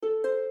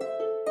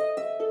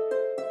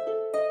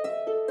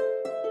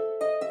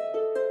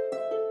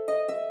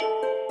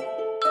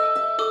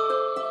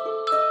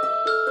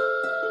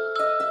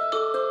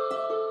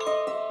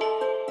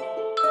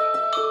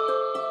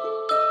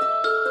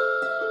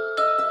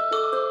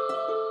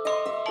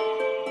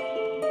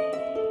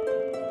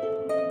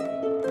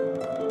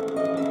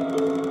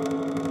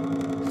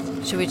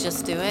Should we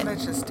just do it?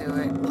 Let's just do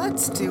it.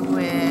 Let's do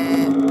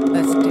it.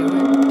 Let's do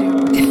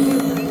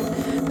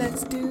it.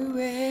 Let's do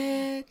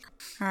it.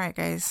 All right,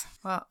 guys.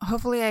 Well,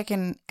 hopefully I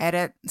can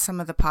edit some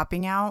of the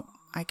popping out.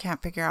 I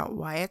can't figure out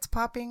why it's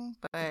popping,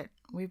 but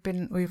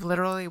we've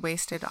literally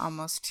wasted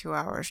almost 2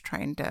 hours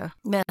trying to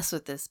Mess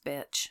with this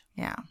bitch.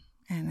 Yeah.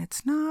 And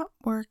it's not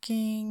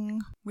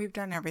working. We've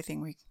done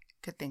everything we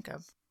could think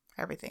of.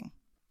 Everything.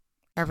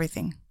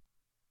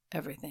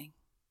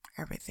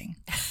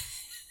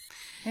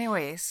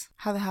 Anyways,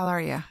 how the hell are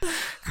you?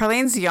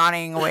 Carlene's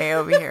yawning away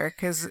over here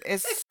because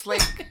it's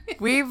like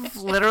we've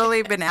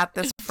literally been at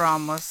this for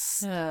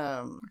almost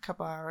a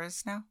couple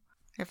hours now,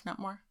 if not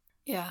more.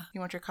 Yeah. You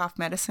want your cough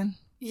medicine?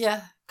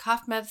 Yeah.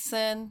 Cough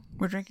medicine.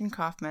 We're drinking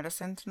cough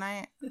medicine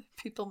tonight.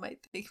 People might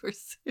think we're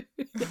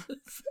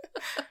serious.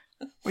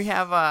 We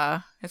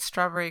have it's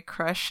strawberry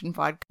crush and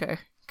vodka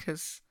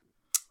because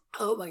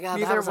oh my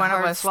God. neither one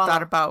of us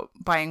thought about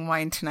buying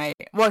wine tonight.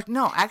 Well,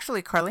 no,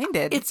 actually, Carlene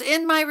did. It's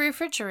in my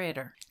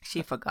refrigerator.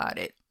 She forgot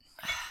it.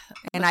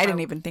 And I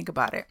didn't even think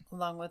about it.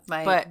 Along with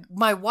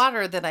my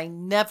water that I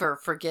never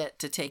forget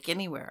to take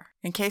anywhere.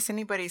 In case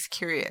anybody's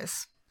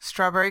curious,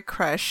 strawberry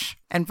crush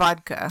and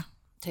vodka.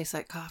 Tastes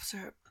like cough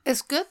syrup.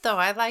 It's good though.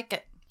 I like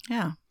it.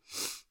 Yeah.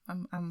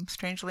 I'm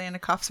strangely into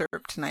cough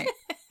syrup tonight.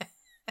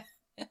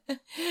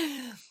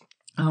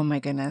 Oh my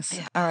goodness.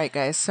 Yeah. All right,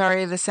 guys.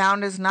 Sorry, the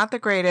sound is not the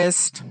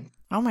greatest.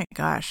 Oh my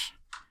gosh.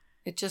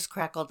 It just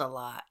crackled a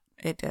lot.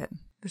 It did.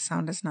 The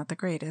sound is not the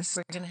greatest.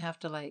 We're going to have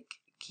to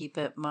keep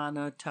it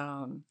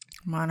monotone.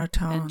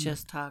 Monotone. And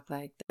just talk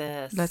like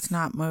this. Let's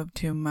not move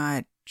too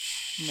much.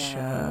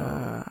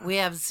 No. We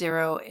have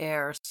zero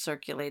air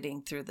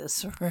circulating through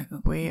this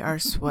room. We are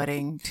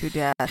sweating to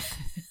death.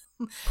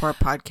 Poor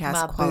podcast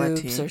my quality.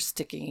 My boobs are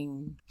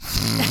sticking.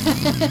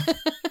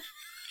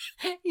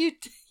 You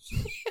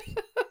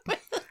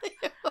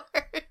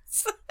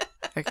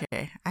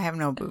Okay, I have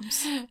no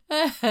boobs.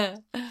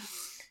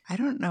 I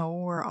don't know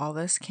where all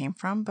this came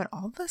from, but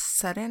all of a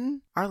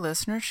sudden, our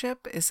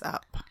listenership is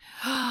up.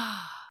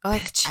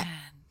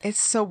 It's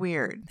so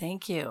weird.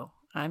 Thank you.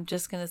 I'm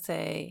just going to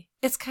say,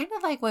 it's kind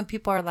of like when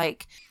people are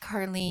like,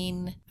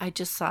 Carlene, I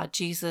just saw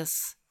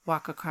Jesus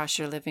walk across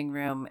your living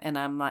room. And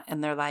I'm like,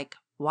 and they're like,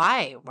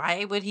 why?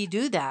 Why would he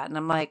do that? And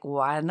I'm like,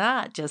 why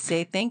not? Just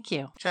say thank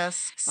you.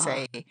 Just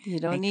say. You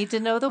don't need to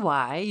know the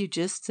why. You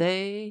just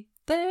say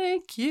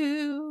thank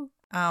you.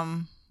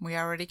 We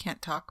already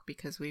can't talk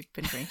because we've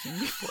been drinking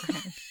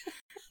beforehand.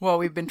 Well,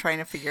 we've been trying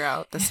to figure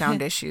out the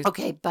sound issues.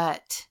 Okay,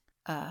 but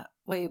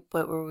wait,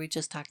 what were we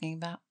just talking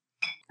about?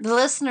 The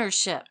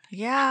listenership.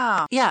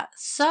 Yeah. Yeah.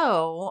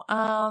 So,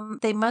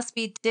 they must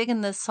be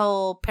digging this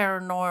whole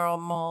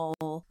paranormal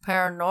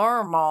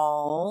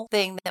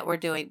thing that we're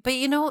doing. But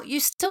you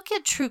still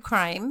get true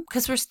crime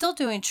because we're still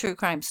doing true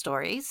crime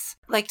stories.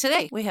 Like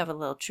today, we have a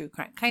little true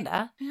crime, kind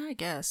of. Yeah, I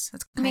guess.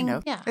 It's kind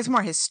of. Yeah. It's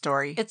more his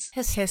story. It's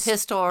his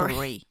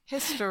story.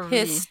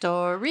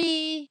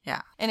 History.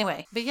 Yeah.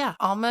 Anyway, but yeah,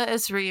 Alma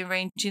is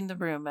rearranging the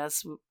room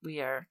as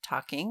we are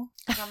talking.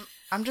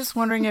 I'm just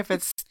wondering if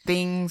it's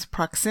things,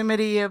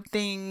 proximity of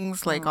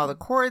things, like all the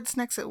cords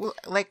next to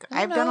it.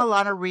 I've done a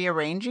lot of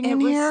rearranging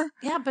here.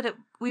 Yeah, but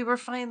we were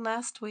fine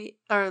last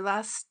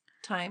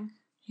time.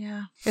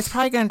 Yeah. It's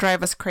probably going to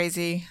drive us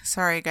crazy.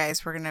 Sorry,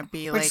 guys. We're going to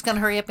be We're just going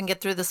to hurry up and get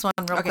through this one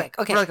real quick.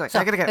 Okay. Really quick. So,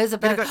 I gotta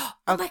go.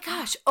 Oh my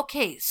gosh.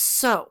 Okay.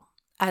 So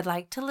I'd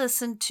like to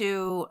listen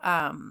to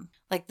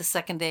the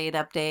second date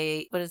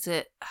update. What is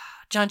it?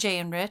 John Jay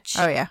and Rich.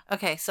 Oh yeah.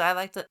 Okay, so I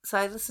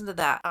listened to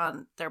that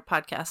on their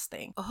podcast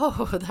thing.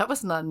 Oh, that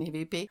was not an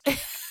EVP.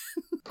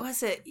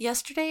 Was it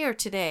yesterday or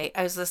today?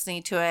 I was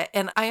listening to it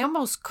and I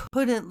almost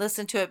couldn't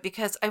listen to it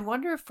because I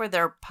wonder if for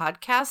their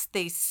podcast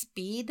they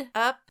speed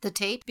up the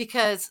tape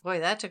because boy,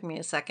 that took me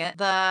a second.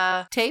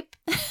 The tape.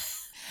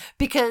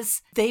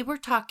 Because they were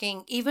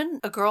talking, even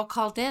a girl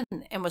called in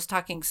and was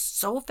talking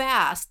so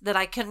fast that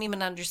I couldn't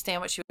even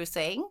understand what she was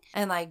saying.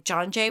 And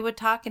John Jay would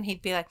talk and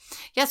he'd be like,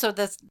 yeah, so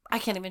I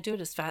can't even do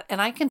it as fast.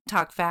 And I can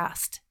talk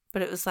fast.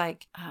 But it was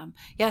like,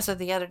 so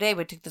the other day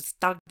we took this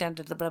dog down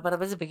to the blah, blah,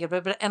 blah, blah, blah,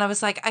 blah, and I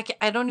was like,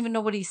 I don't even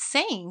know what he's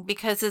saying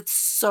because it's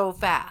so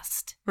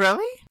fast.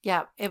 Really?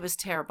 Yeah, it was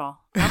terrible.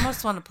 I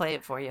almost want to play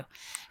it for you.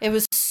 It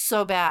was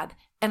so bad.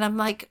 And I'm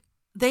like,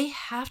 they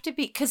have to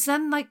be, because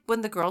then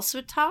when the girls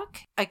would talk,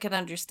 I could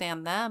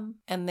understand them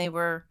and they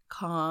were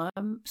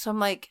calm. So I'm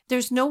like,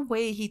 there's no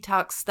way he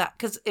talks that,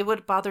 because it would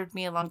have bothered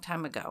me a long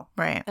time ago.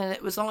 Right. And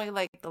it was only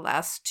the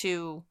last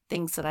two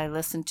things that I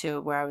listened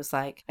to where I was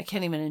like, I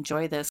can't even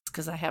enjoy this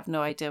because I have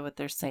no idea what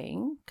they're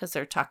saying because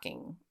they're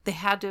talking. They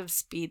had to have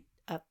speed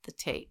up the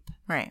tape.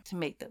 Right. To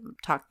make them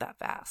talk that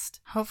fast.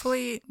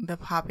 Hopefully the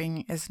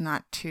popping is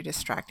not too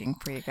distracting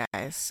for you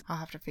guys. I'll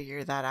have to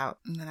figure that out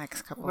in the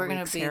next couple of weeks. We're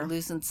going to be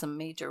losing some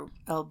major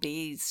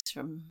LBs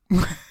from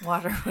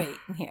water weight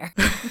in here.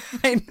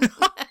 I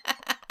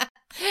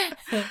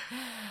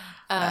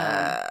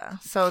know.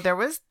 So there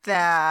was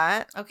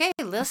that. Okay,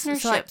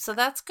 listenership. So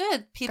that's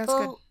good.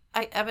 People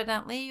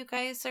evidently you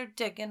guys are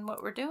digging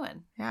what we're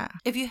doing. Yeah.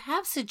 If you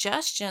have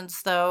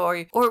suggestions though,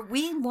 or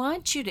we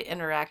want you to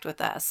interact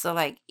with us, so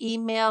like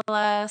email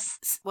us,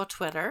 well,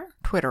 Twitter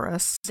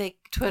us. They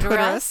Twitter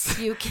us.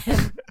 You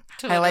can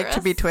Twitter I like us.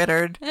 to be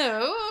twittered.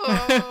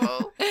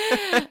 Oh.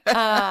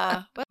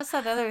 What's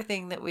that other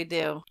thing that we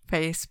do?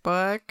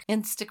 Facebook.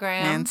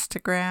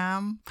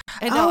 Instagram.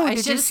 I know. Oh, I did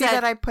should you have see said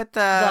that I put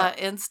the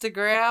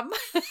Instagram.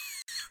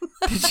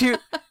 Did you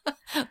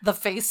the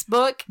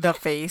Facebook? The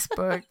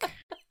Facebook.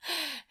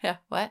 Yeah,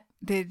 what?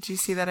 Did you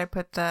see that I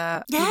put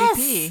the Yes.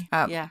 PvP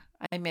up? Yeah,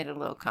 I made a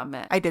little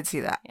comment. I did see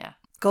that. Yeah.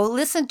 Go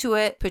listen to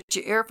it. Put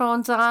your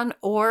earphones on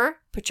or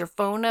put your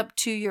phone up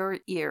to your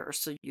ear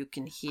so you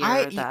can hear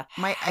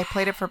I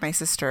played it for my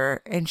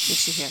sister and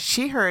she hear?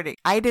 she heard it.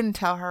 I didn't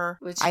tell her.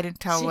 I didn't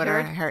tell she what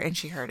heard? I heard, and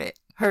she heard it.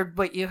 Heard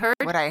what you heard?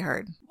 What I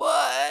heard.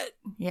 What?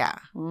 Yeah.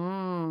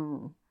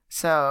 Mm.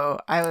 So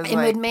I was It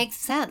like, would make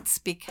sense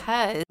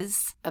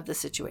because of the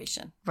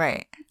situation.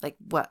 right. Like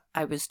what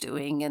I was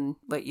doing and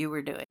what you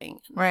were doing.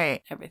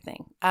 Right.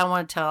 Everything. I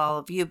want to tell all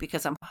of you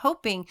because I'm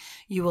hoping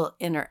you will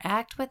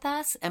interact with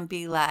us and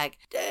be like,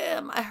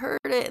 damn, I heard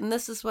it and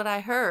this is what I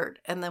heard.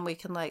 And then we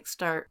can like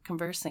start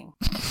conversing.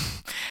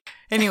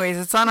 Anyways,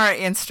 it's on our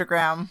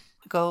Instagram.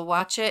 Go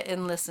watch it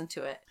and listen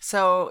to it.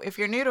 So if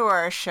you're new to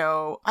our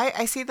show,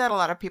 I see that a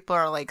lot of people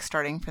are like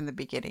starting from the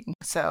beginning.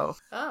 So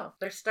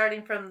they're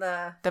starting from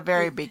the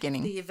very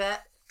beginning. The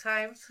Yvette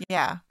times.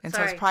 Yeah. And so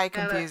Sorry, it's probably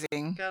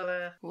confusing.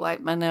 Gotta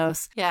wipe my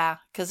nose. Yeah,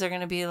 because they're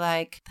gonna be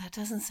like, that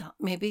doesn't sound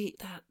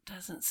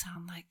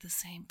like the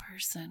same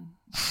person.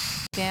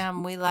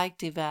 Damn, we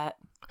liked Yvette.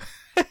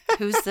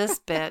 Who's this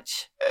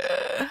bitch?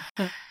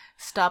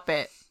 Stop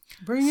it.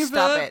 Bring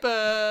Yvette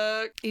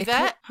back.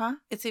 Yvette? Huh?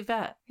 It's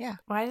Yvette. Yeah.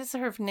 Why does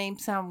her name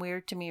sound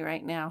weird to me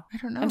right now? I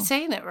don't know. I'm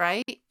saying it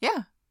right.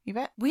 Yeah.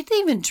 Yvette. We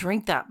didn't even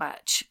drink that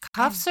much.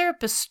 Cough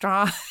syrup is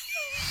strong.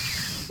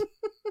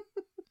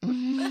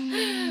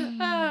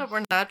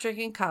 We're not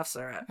drinking cough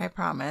syrup. I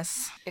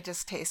promise. It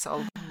just tastes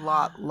a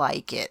lot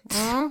like it.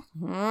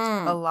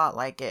 Mm-hmm. A lot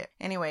like it.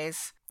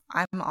 Anyways,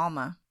 I'm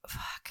Alma.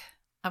 Fuck.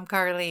 I'm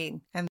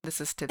Carlene. And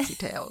this is Tipsy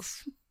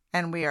Tales.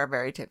 And we are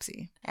very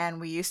tipsy. And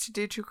we used to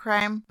do true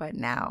crime, but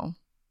now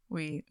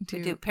we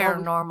do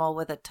paranormal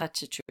with a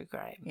touch of true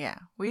crime. Yeah.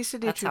 We used to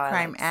do That's true how I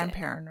crime like to and say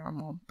it.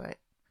 paranormal, but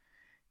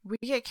we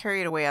get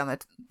carried away on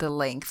the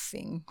length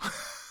thing.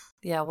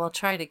 Yeah, we'll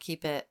try to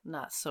keep it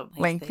not so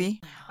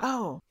Lengthy.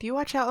 Oh, do you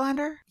watch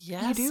Outlander?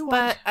 Yes, you do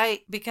but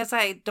because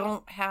I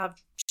don't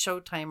have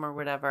Showtime or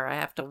whatever, I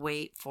have to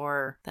wait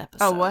for the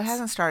episodes. Oh, well, it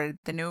hasn't started.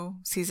 The new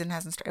season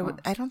hasn't started.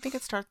 I don't think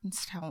it starts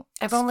until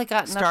I've only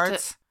gotten up to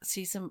starts.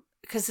 season,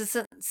 because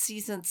isn't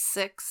season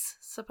 6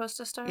 supposed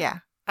to start?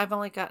 Yeah. I've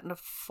only gotten to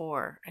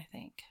 4, I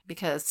think,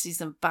 because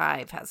season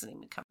 5 hasn't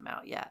even come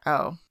out yet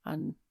Oh.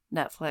 on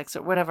Netflix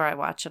or whatever I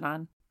watch it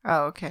on.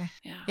 Oh, okay.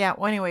 Yeah. Yeah.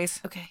 Well, anyways,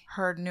 Okay.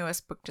 her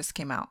newest book just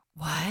came out.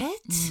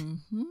 What?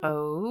 Mm-hmm.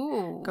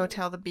 Oh. Go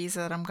Tell the Bees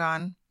That I'm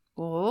Gone.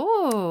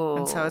 Oh.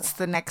 And so it's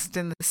the next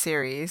in the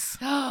series.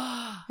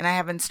 And I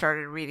haven't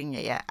started reading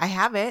it yet. I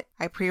have it.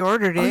 I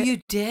pre-ordered it. Oh,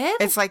 you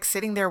did? It's like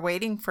sitting there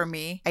waiting for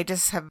me. I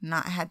just have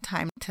not had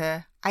time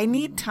to... I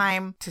need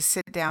time to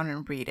sit down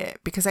and read it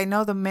because I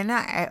know the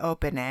minute I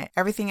open it,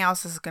 everything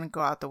else is going to go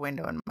out the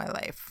window in my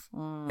life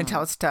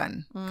until it's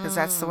done because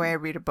that's the way I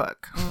read a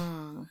book.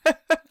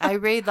 I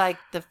read like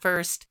the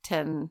first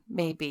 10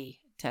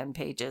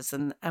 pages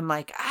and I'm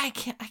like, I'm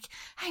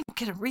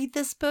going to read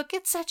this book.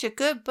 It's such a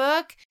good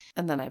book.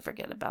 And then I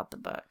forget about the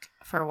book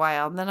for a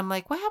while. And then I'm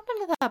like, what happened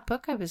to that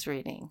book I was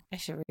reading? I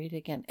should read it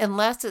again.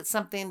 Unless it's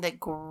something that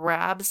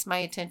grabs my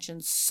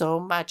attention so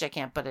much I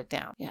can't put it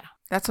down. Yeah.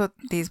 That's what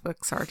these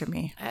books are to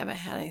me. I haven't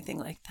had anything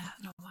like that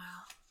in a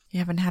while. You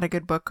haven't had a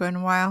good book in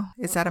a while?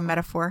 Is that a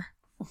metaphor?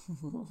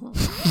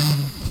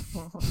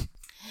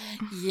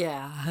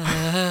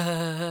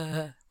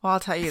 Yeah. Well, I'll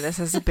tell you, this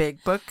is a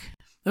big book.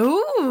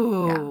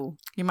 Ooh. Yeah.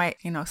 You might,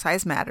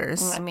 size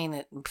matters. I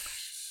mean,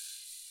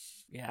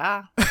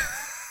 yeah.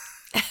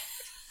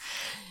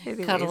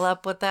 Anyways. Cuddle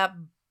up with that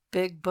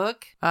big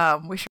book.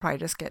 We should probably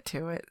just get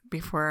to it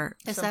before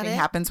Is that something it?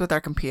 happens with our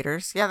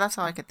computers. Yeah, that's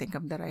all I could think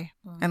of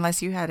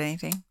unless you had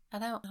anything. I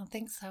don't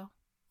think so.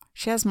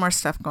 She has more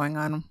stuff going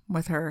on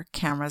with her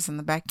cameras in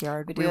the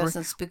backyard. We do have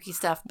some spooky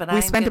stuff, but we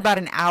spent about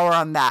an hour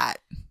on that.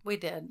 We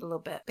did a little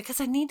bit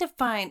because I need to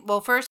find.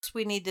 Well, first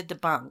we need to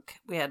debunk.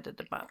 We had to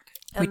debunk,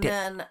 and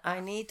then I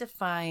need to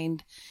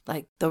find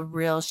like the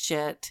real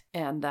shit.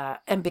 And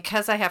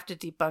because I have to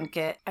debunk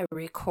it, I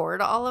record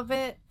all of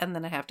it, and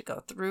then I have to go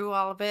through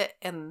all of it,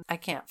 and I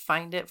can't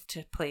find it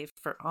to play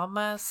for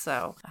Alma,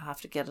 so I have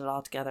to get it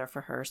all together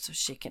for her so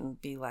she can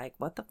be like,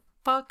 "What the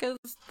fuck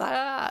is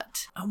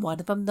that?" And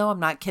one of them, though, I'm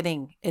not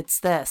kidding. It's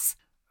this.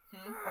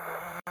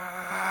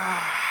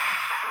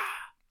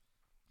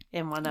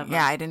 In one of them.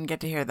 Yeah, I didn't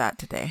get to hear that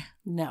today.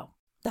 No,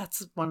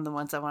 that's one of the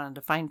ones I wanted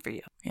to find for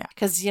you. Yeah.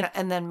 Because,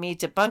 and then me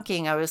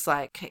debunking, I was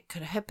like,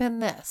 could it have been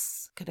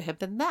this? Could it have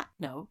been that?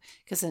 No.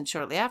 Because then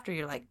shortly after,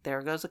 you're like,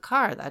 there goes a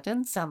car. That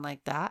didn't sound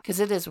like that. Because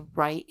it is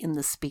right in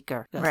the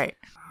speaker. Right.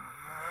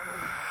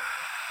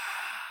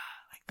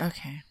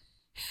 Okay.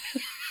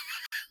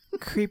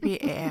 Creepy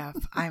AF.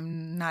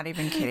 I'm not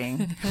even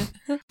kidding.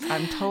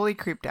 I'm totally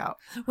creeped out.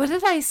 What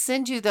did I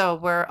send you, though,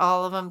 where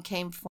all of them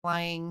came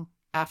flying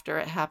after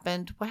it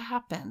happened? What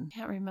happened? I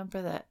can't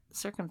remember that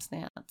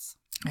circumstance.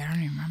 I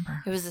don't even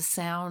remember. It was a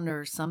sound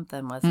or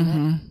something, wasn't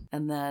it?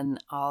 And then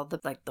all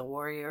the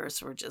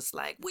warriors were just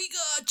like, "We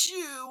got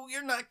you.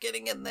 You're not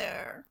getting in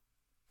there."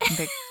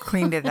 They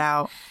cleaned it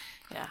out.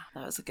 Yeah,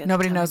 that was a good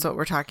Nobody time. knows what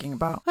we're talking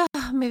about.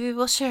 Well, maybe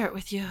we'll share it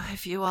with you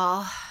if you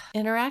all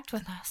interact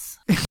with us.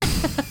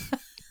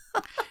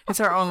 It's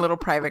our own little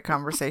private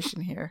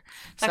conversation here.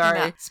 Talking Sorry.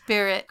 about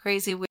spirit,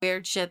 crazy,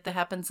 weird shit that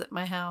happens at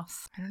my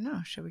house. I don't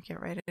know. Should we get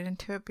right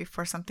into it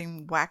before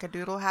something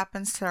wackadoodle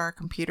happens to our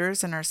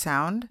computers and our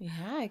sound?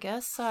 Yeah, I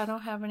guess so. I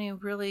don't have any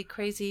really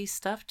crazy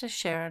stuff to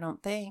share, I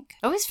don't think.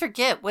 I always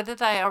forget, what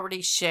did I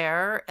already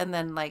share? And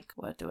then,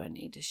 what do I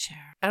need to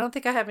share? I don't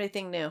think I have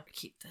anything new.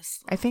 Keep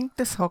this. I think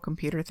this whole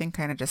computer thing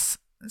kind of just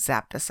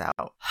zapped us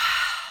out.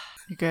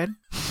 You good?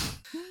 I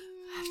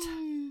have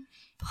to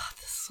blow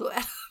the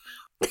sweat.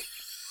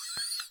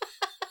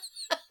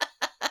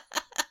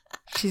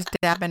 She's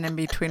dabbing in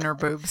between her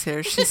boobs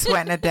here. She's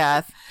sweating to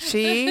death.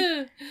 She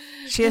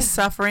is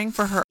suffering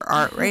for her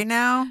art right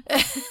now.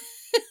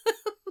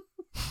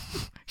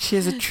 She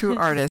is a true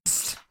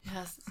artist.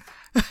 Yes.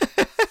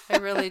 I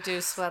really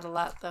do sweat a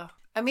lot, though.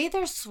 I'm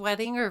either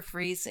sweating or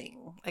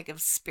freezing. Like,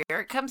 if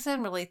spirit comes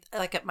in really,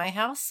 like at my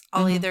house,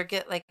 I'll either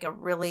get a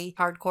really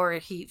hardcore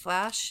heat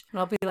flash and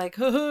I'll be like,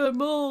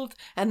 I'm old.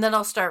 And then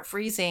I'll start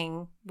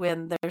freezing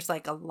when there's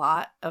a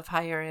lot of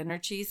higher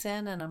energies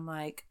in. And I'm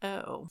like,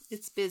 oh,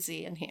 it's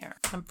busy in here.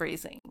 I'm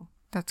freezing.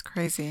 That's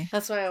crazy.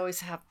 That's why I always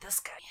have this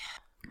guy,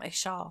 my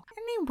shawl.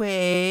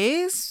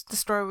 Anyways, the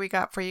story we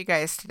got for you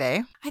guys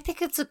today. I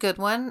think it's a good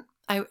one.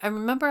 I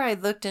remember I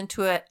looked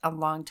into it a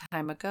long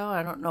time ago.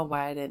 I don't know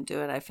why I didn't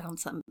do it. I found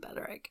something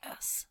better, I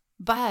guess.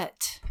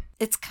 But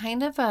it's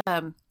kind of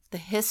the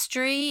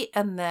history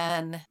and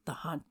then the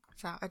haunt.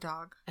 Is that a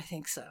dog? I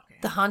think so. Okay.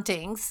 The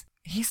hauntings.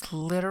 He's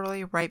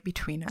literally right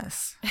between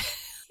us.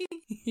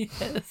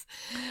 Yes.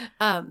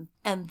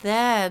 And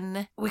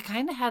then we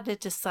kind of had to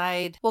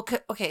decide, well,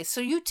 okay,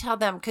 so you tell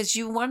them, because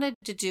you wanted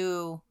to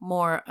do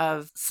more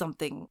of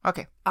something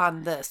Okay.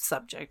 on this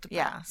subject.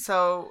 Yeah.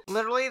 So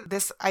literally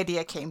this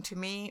idea came to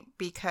me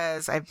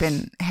because I've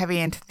been heavy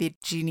into the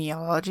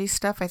genealogy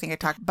stuff. I think I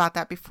talked about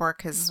that before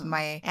because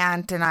my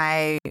aunt and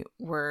I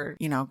were,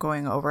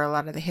 going over a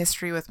lot of the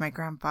history with my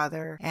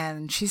grandfather.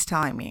 And she's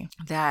telling me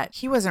that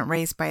he wasn't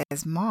raised by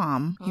his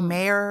mom. He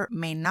may or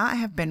may not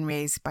have been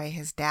raised by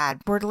his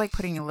dad. We're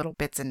putting in little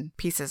bits and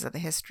pieces of the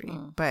history.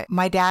 But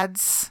my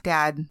dad's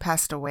dad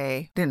passed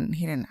away. He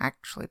didn't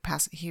actually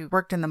pass. He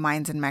worked in the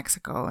mines in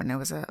Mexico and it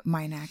was a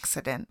mine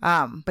accident.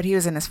 But he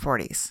was in his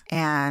 40s.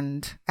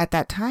 And at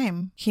that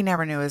time, he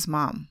never knew his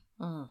mom.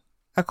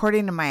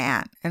 According to my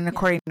aunt and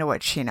according to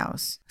what she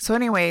knows. So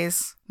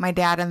anyways, my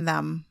dad and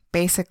them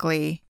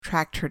basically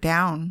tracked her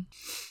down.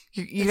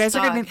 You guys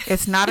are going to,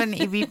 it's not an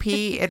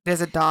EVP. It is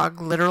a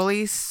dog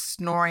literally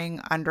snoring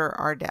under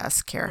our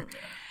desk here.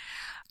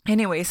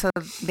 Anyway, so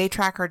they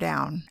track her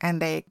down and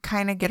they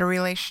kind of get a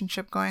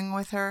relationship going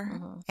with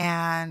her.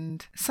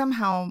 And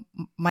somehow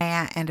my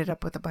aunt ended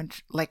up with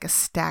a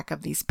stack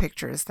of these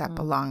pictures that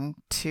belong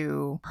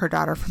to her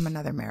daughter from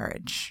another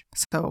marriage.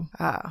 So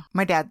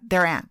my dad,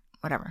 their aunt,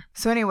 whatever.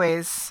 So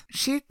anyways,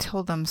 she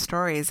told them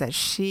stories that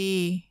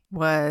she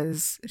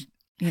was,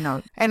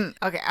 and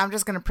okay, I'm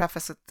just going to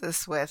preface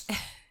this with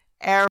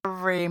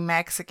every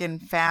Mexican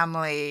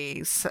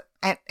family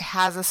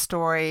has a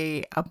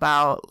story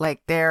about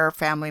their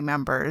family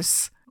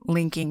members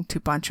linking to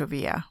Pancho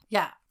Villa.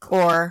 Yeah.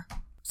 Or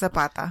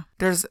Zapata.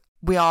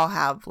 We all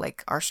have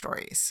our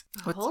stories.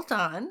 Hold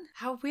on.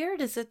 How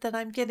weird is it that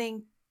I'm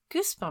getting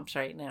goosebumps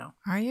right now?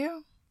 Are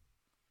you?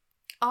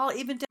 All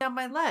even down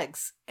my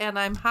legs. And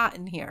I'm hot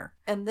in here.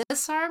 And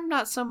this arm,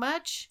 not so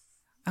much.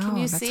 Can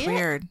you see it? That's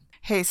weird.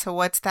 Hey, so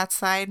what's that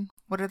side?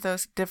 What are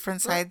those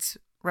different sides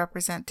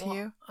represent to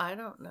you? I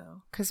don't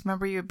know. Because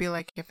remember, you'd be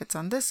like, if it's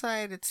on this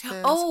side, it's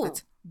this. Oh,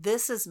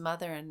 this is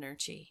mother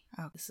energy.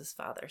 Oh. This is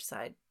father's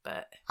side,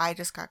 but I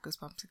just got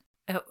goosebumps.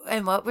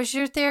 And what was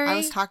your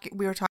theory?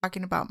 We were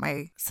talking about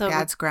my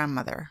dad's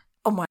grandmother.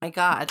 Oh my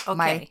God.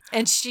 Okay.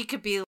 And she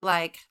could be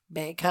like,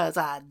 because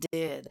I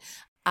did.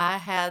 I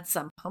had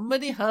some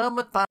hummity hum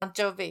with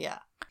Pancho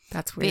Villa.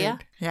 That's weird. Villa?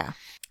 Yeah.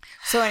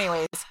 So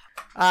anyways,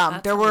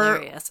 That's there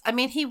hilarious. I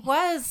mean,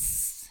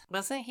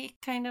 wasn't he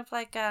kind of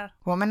like a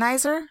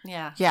womanizer?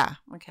 Yeah. Yeah.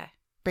 Okay.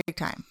 Big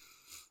time.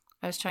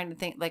 I was trying to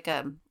think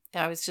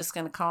I was just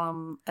going to call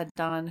him a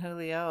Don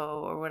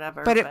Julio or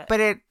whatever. But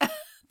it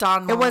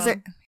Don Juan, it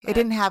wasn't. It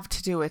didn't have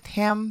to do with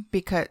him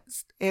because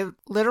it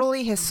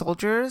literally his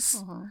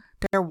soldiers,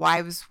 their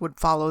wives would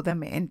follow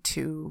them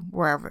into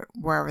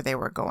wherever they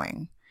were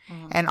going,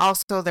 and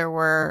also there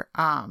were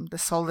the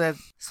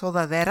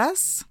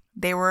soldaderas.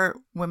 They were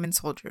women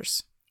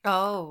soldiers.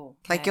 Oh,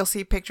 okay. You'll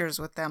see pictures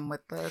with them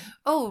with the.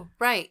 Oh,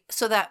 right.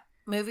 So that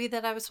movie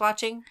that I was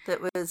watching that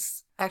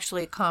was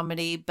actually a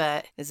comedy,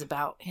 but is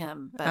about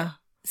him. But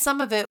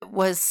some of it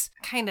was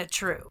kind of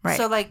true. Right.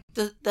 So like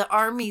the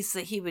armies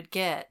that he would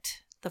get,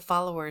 the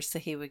followers that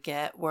he would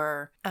get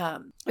were,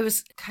 it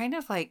was kind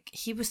of like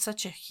he was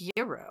such a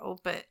hero.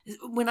 But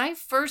when I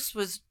first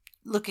was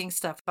looking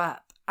stuff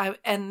up,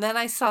 and then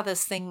I saw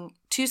this thing,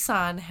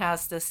 Tucson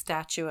has this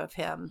statue of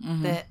him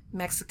that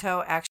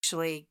Mexico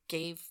actually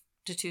gave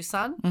to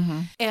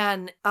Tucson.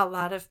 And a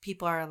lot of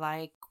people are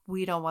like,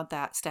 we don't want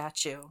that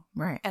statue.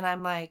 Right. And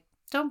I'm like,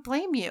 don't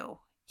blame you.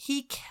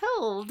 He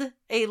killed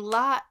a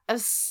lot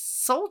of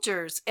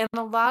soldiers and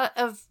a lot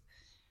of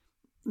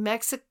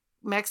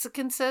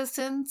Mexican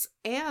citizens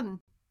and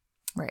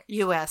right.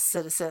 U.S.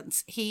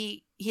 citizens.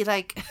 He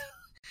like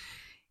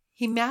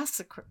he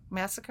massacred.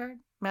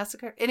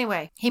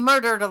 Anyway, he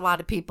murdered a lot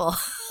of people.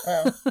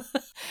 Oh.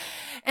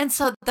 And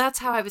so that's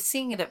how I was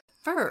seeing it at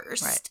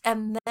first. Right.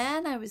 And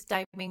then I was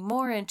diving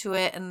more into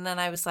it. And then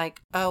I was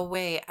like, oh,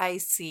 wait, I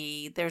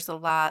see. There's a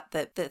lot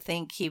that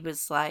think he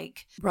was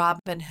like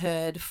Robin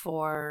Hood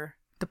for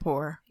the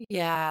poor.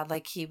 Yeah,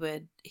 like he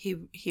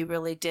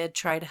really did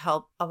try to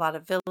help a lot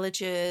of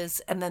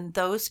villages, and then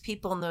those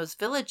people in those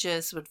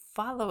villages would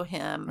follow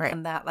him, right.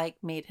 and that like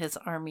made his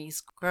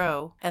armies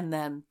grow, and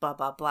then blah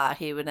blah blah,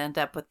 he would end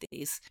up with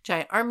these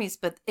giant armies.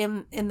 But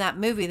in that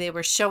movie they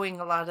were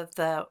showing a lot of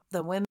the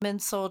women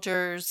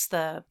soldiers,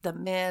 the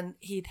men.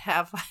 He'd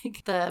have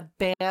like the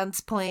bands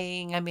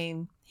playing. I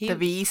mean, the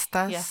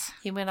Vistas. Yeah,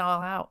 he went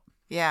all out.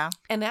 Yeah.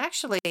 And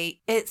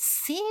actually, it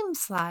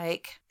seems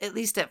like, at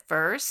least at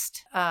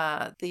first,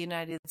 the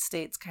United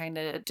States kind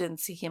of didn't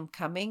see him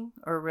coming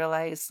or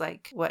realize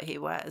like what he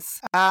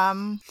was.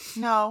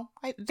 No,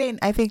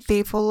 I think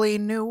they fully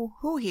knew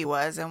who he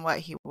was and what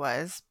he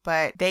was,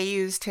 but they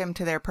used him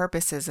to their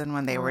purposes. And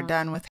when they were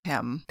done with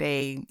him,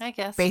 they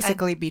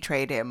basically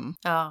betrayed him.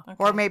 Oh, okay.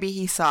 Or maybe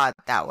he saw it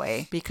that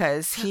way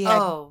because he had...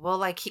 Oh, well,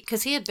 like,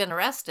 because he had been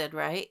arrested,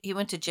 right? He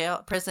went to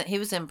jail, prison. He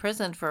was in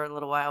prison for a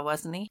little while,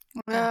 wasn't he?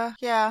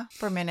 Yeah,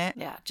 for a minute.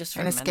 Yeah, just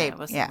for an a escape.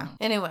 Minute. Yeah.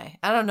 Anyway,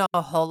 I don't know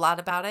a whole lot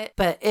about it,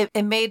 but it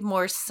made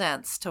more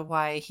sense to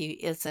why he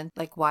isn't,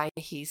 like, why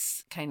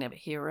he's kind of a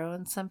hero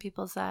in some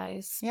people's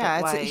eyes.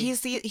 Yeah,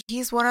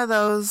 he's one of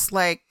those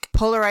like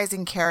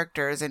polarizing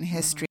characters in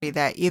history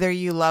that either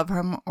you love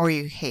him or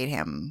you hate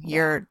him.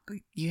 Yeah.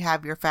 You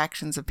have your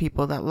factions of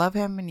people that love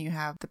him and you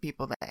have the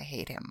people that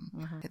hate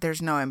him.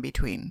 There's no in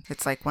between.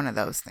 It's like one of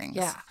those things.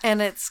 Yeah,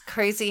 and it's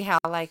crazy how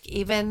like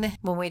even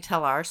when we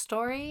tell our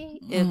story,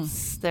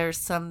 there's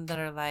some that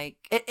are like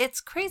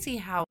it's crazy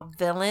how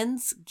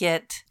villains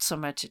get so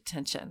much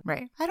attention.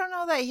 Right. I don't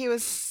know that he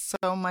was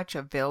so much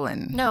a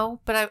villain. No,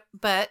 but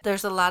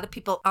there's a lot of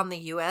people on the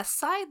U.S.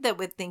 side that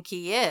would think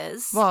he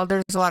is. Well,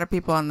 there's a lot of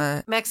people on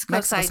the Mexico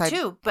side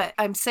too. But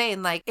I'm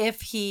saying like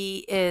if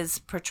he is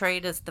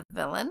portrayed as the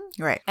villain,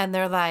 right? And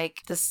they're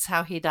like, this is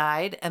how he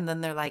died, and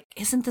then they're like,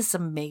 isn't this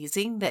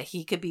amazing that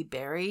he could be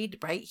buried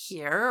right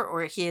here,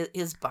 or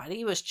his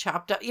body was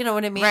chopped up? You know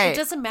what I mean? Right. It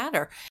doesn't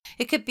matter.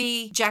 It could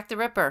be Jack the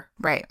Ripper.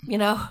 Right. You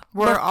know,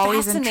 we're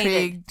always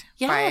intrigued.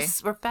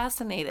 Yes, we're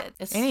fascinated.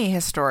 It's any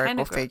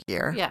historical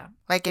figure. Yeah.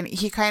 Like, and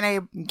he kind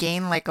of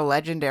gained like a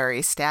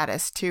legendary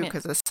status too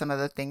because of some of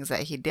the things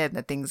that he did,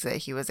 the things that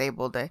he was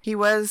able to. He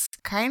was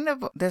kind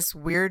of this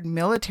weird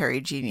military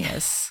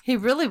genius. He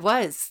really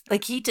was.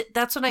 Like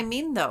that's what I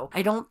mean, though.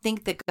 I don't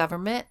think the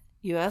government,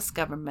 U.S.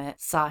 government,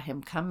 saw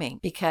him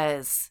coming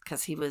because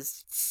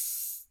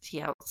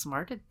he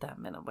outsmarted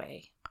them in a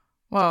way.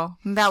 Well,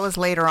 that was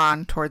later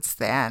on towards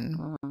the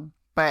end.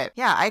 But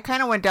yeah, I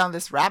kind of went down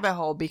this rabbit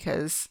hole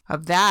because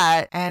of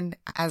that. And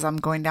as I'm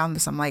going down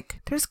this, I'm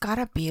like, there's got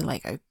to be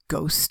like a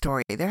ghost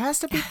story. There has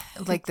to be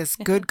like this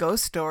good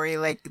ghost story.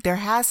 Like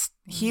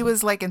he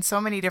was like in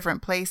so many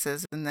different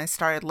places and I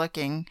started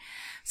looking.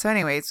 So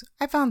anyways,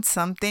 I found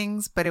some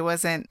things, but there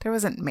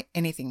wasn't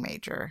anything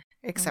major.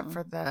 Except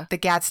for the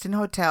Gadsden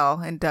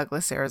Hotel in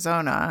Douglas,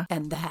 Arizona.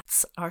 And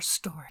that's our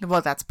story.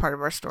 Well, that's part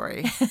of our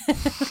story.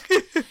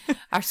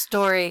 Our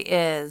story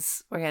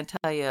is we're going to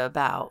tell you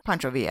about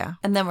Pancho Villa.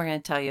 And then we're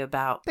going to tell you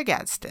about the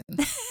Gadsden.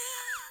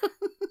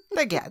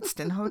 The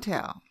Gadsden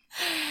Hotel.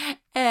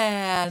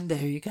 And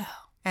there you go.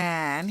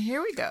 And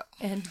here we go.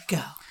 And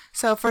go.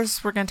 So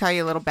first, we're going to tell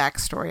you a little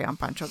backstory on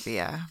Pancho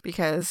Villa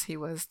because he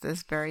was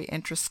this very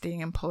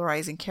interesting and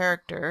polarizing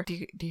character. Do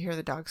you hear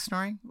the dog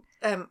snoring?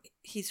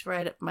 He's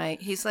right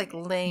at he's like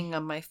laying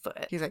on my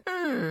foot. He's like,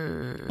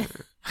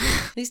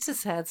 at least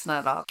his head's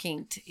not all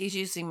kinked. He's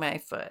using my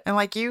foot. And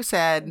like you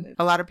said,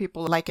 a lot of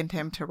people likened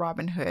him to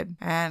Robin Hood.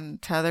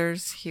 And to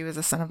others, he was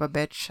a son of a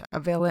bitch, a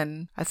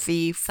villain, a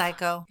thief.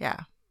 Psycho.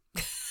 Yeah.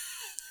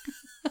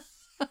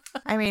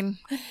 I mean,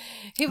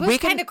 he was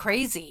kind of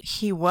crazy.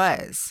 He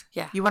was.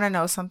 Yeah. You want to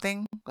know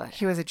something? What?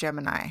 He was a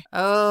Gemini.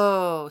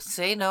 Oh,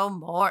 say no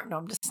more. No,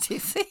 I'm just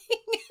teasing.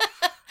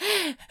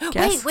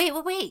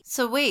 Wait.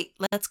 So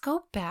let's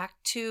go back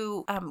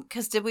to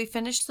because did we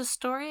finish the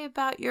story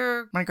about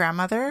my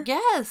grandmother?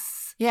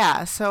 Yes.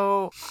 Yeah.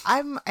 So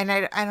I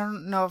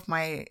don't know if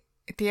my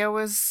Tia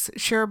was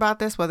sure about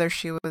this, whether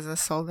she was a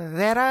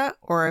soldadera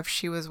or if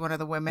she was one of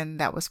the women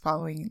that was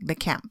following the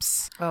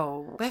camps.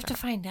 Oh, we have to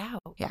find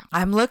out. Yeah.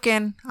 I'm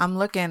looking. I'm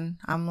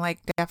like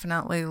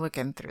definitely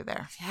looking through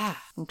there. Yeah.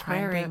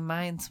 Inquiring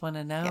minds want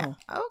to know. Yeah.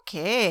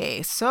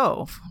 Okay.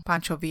 So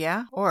Pancho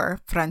Villa, or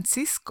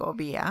Francisco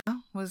Villa,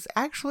 was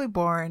actually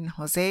born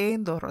Jose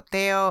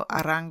Doroteo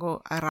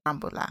Arango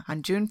Arambula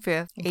on June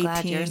 5th,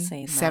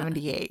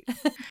 1878.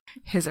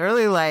 His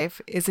early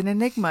life is an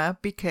enigma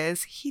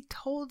because he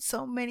told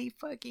so many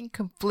fucking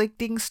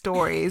conflicting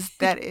stories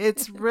that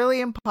it's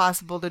really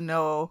impossible to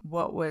know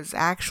what was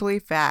actually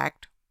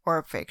fact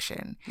or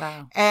fiction.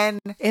 Wow. And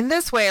in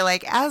this way,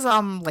 like as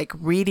I'm like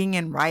reading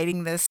and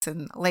writing this,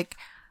 and like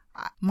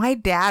my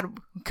dad,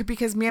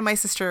 because me and my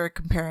sister are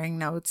comparing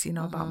notes, you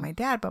know, about my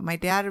dad, but my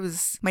dad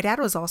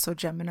was also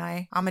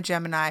Gemini. I'm a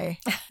Gemini.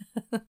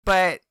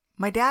 But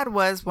my dad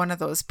was one of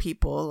those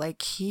people,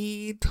 like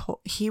he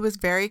was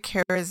very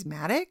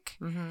charismatic.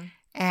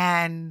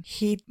 And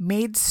he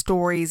made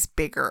stories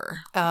bigger.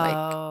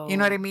 Like, you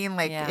know what I mean?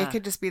 Like it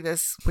could just be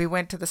this, we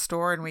went to the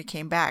store and we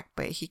came back,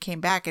 but he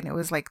came back and it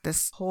was like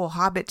this whole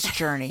Hobbit's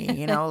journey,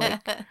 you know?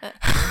 Like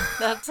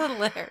That's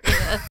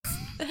hilarious.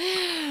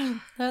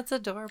 That's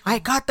adorable. I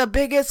got the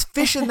biggest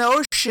fish in the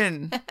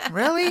ocean.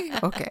 Really?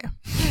 Okay.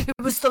 It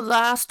was the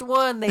last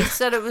one. They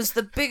said it was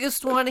the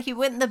biggest one. He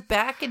went in the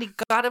back and he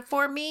got it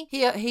for me.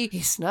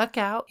 He snuck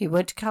out. He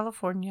went to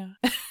California.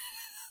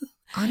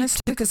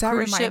 Honestly, does that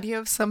remind you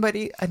of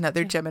somebody,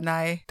 another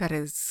Gemini that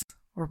is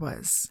or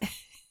was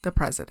the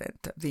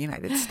president of the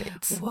United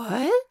States?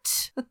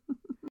 What?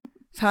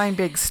 Telling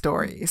big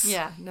stories.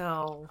 Yeah,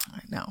 no.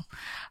 I know.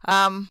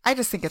 I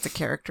just think it's a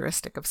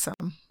characteristic of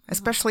some,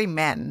 especially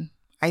men.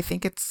 I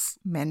think it's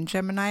men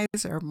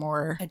Geminis are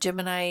more... A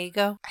Gemini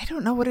ego? I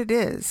don't know what it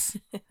is.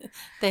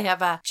 They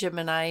have a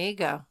Gemini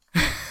ego.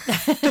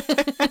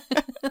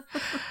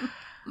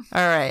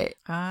 All right.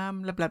 Blah,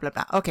 blah, blah,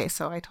 blah. Okay,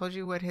 so I told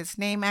you what his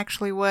name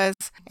actually was.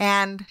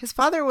 And his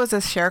father was a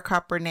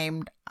sharecropper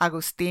named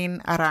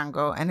Agustin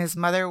Arango, and his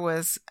mother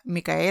was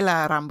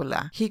Micaela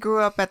Arambula. He grew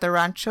up at the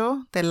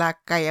Rancho de la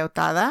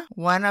Cayautada,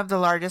 one of the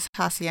largest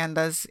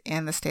haciendas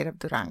in the state of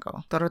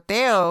Durango.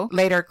 Doroteo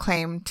later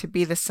claimed to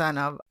be the son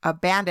of a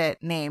bandit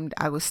named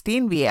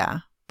Agustin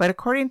Villa. But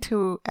according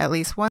to at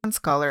least one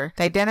scholar,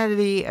 the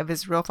identity of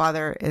his real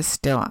father is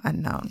still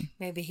unknown.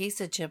 Maybe he's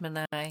a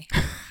Gemini.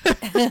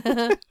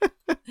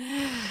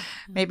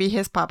 Maybe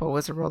his papa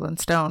was a Rolling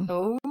Stone.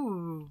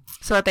 Oh.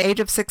 So at the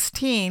age of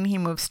 16, he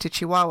moves to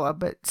Chihuahua,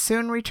 but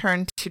soon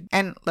returned to...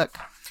 And look,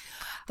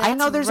 I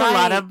know there's a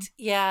lot of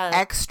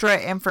extra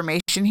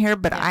information here,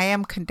 but I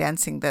am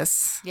condensing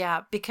this.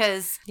 Yeah,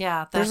 because...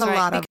 Yeah, that's there's a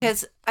lot of...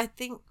 Because I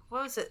think...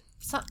 What was it?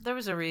 There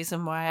was a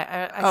reason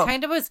why I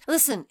kind of was...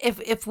 Listen,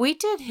 if we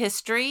did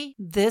history,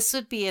 this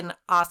would be an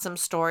awesome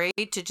story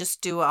to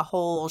just do a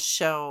whole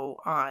show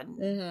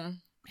on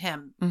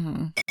him.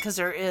 Because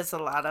there is a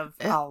lot.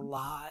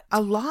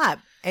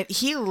 And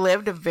he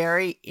lived a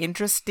very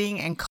interesting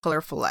and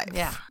colorful life.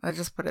 Yeah. I'll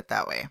just put it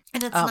that way.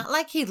 And it's not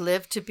like he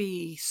lived to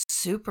be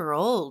super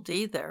old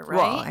either, right?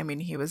 Well, I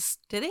mean, he was...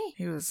 Did he?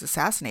 He was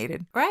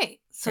assassinated. Right.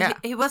 So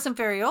he wasn't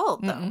very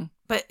old, though. Mm-mm.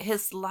 But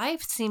his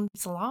life seems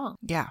long.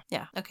 Yeah.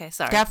 Yeah. Okay.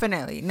 Sorry.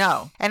 Definitely.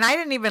 No. And I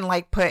didn't even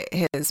put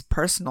his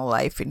personal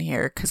life in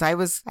here because I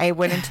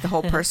went into the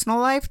whole personal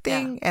life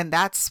thing and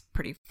that's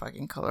pretty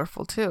fucking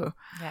colorful too.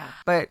 Yeah.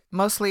 But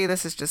mostly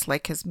this is just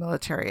like his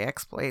military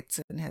exploits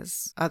and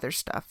his other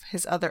stuff,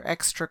 his other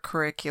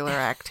extracurricular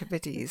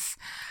activities.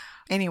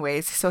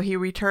 Anyways, so he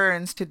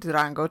returns to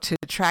Durango to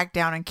track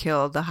down and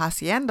kill the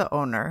hacienda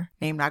owner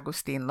named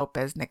Agustin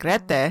Lopez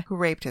Negrete, who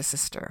raped his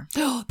sister.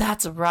 Oh,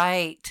 that's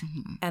right.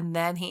 And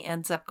then he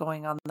ends up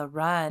going on the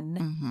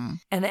run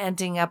and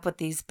ending up with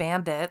these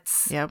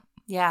bandits. Yep.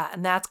 Yeah,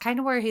 and that's kind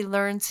of where he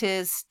learns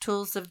his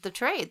tools of the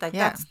trade.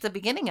 That's the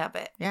beginning of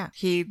it. Yeah,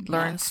 he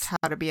learns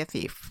how to be a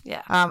thief.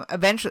 Yeah.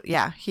 Eventually,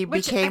 he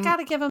became... I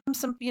gotta give him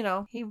some,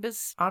 he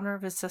was honor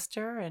of his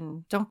sister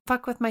and don't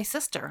fuck with my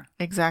sister.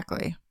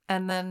 Exactly.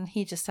 And then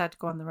he just had to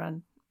go on the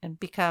run and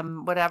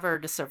become whatever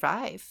to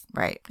survive.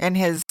 Right. And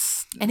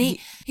he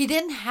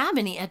didn't have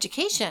any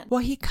education.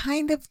 Well, he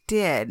kind of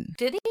did.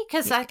 Did he?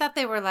 Because I thought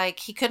they were like,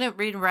 he couldn't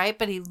read and write,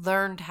 but he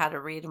learned how to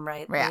read and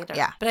write later.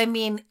 Yeah. But I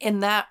mean,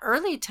 in that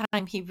early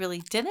time, he really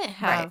didn't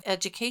have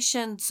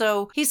education.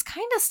 So he's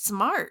kind of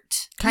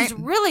smart. He's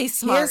really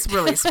smart. He is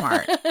really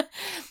smart.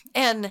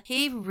 And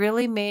he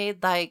really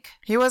made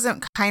He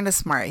wasn't kind of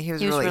smart. He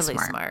was really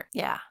smart.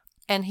 Yeah.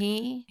 And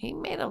he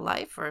made a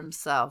life for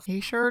himself.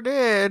 He sure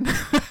did.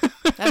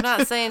 I'm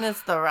not saying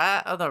it's the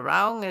right or the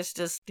wrong. It's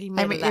just he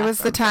made it was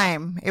the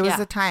time. It was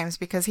the times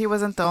because he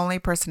wasn't the only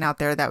person out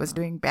there that was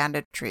doing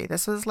banditry.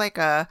 This was like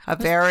a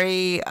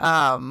very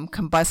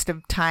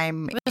combustive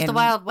time in the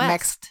Wild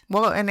West.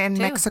 And in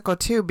Mexico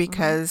too,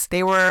 because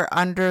they were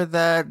under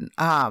the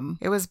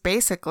it was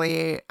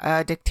basically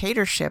a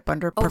dictatorship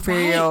under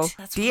Porfirio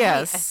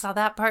Diaz. Right. I saw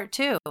that part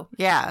too.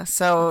 Yeah.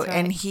 So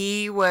and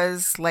he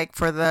was like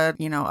for the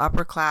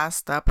upper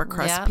class, the upper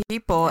crust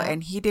people,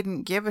 and he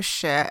didn't give a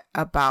shit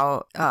about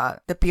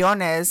about the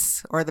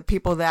peones, or the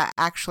people that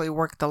actually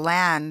worked the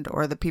land,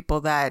 or the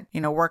people that,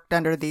 worked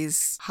under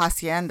these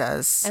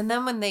haciendas. And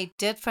then when they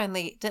didn't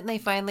they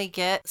finally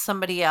get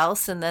somebody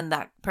else, and then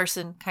that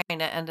person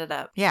kind of ended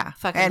up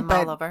fucking them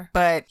all over.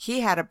 But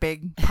he had a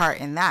big part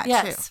in that too.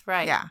 Yes,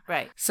 right. Yeah.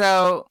 Right.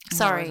 So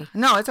sorry.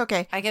 No, it's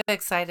okay. I get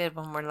excited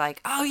when we're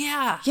like, oh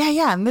yeah.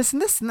 Yeah, and this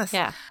and this and this.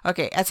 Yeah.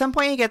 Okay. At some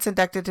point he gets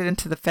inducted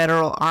into the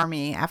federal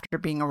army after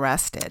being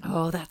arrested.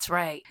 Oh, that's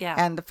right. Yeah.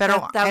 And the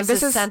federal that was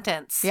his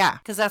sentence. Yeah.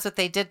 Because that's what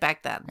they did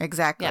back then.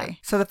 Exactly. Yeah.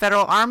 So the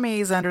federal army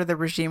is under the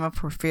regime of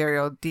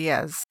Porfirio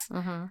Diaz.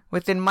 Mm-hmm.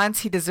 Within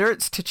months, he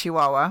deserts to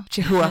Chihuahua.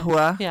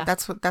 Yeah.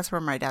 That's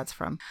where my dad's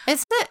from.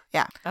 Is it?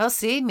 Yeah. Oh,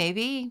 see,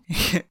 maybe.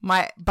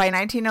 By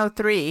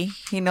 1903,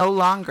 he no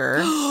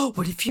longer.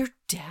 What if your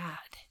dad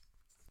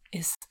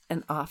is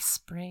an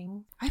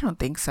offspring? I don't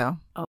think so.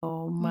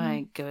 Oh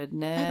my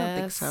goodness. I don't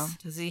think so.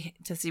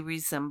 Does he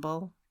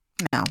resemble?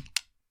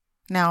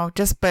 No,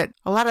 but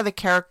a lot of the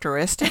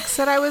characteristics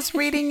that I was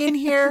reading in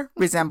here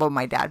resemble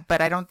my dad,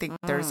 but I don't think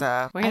there's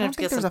a. We're gonna have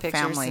to get some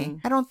family.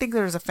 I don't think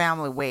there's a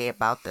family way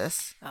about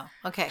this. Oh,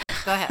 okay.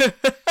 Go ahead.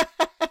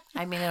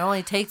 I mean, it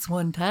only takes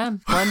one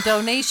time, one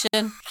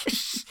donation.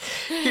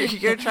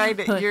 You're trying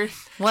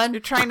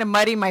to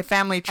muddy my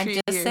family tree.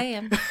 I'm just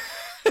saying.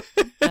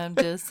 I'm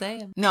just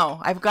saying. No,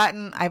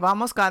 I've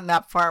almost gotten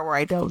that far where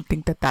I don't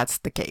think that that's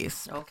the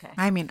case. Okay.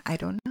 I mean, I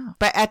don't know.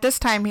 But at this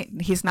time,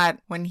 he's not,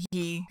 when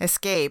he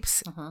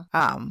escapes,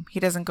 he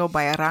doesn't go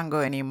by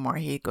Arango anymore.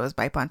 He goes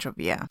by Pancho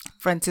Villa,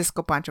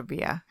 Francisco Pancho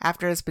Villa,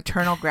 after his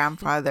paternal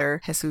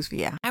grandfather, Jesus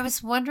Villa. I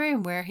was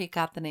wondering where he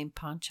got the name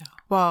Pancho.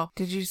 Well,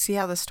 did you see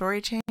how the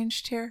story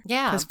changed here?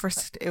 Yeah. Because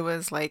first it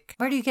was like...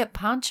 Where do you get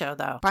Pancho,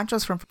 though?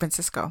 Pancho's from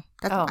Francisco.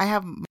 I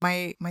have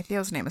my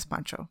Theo's name is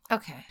Pancho.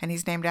 Okay. And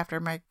he's named after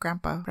my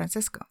grandpa,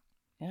 Francisco.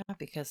 Yeah,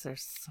 because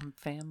there's some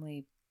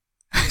family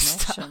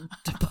connection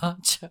to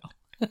Pancho.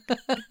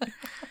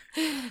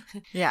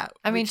 Yeah.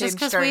 I mean, just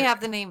because we have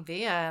the name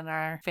Villa in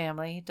our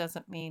family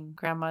doesn't mean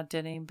grandma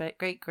didn't, but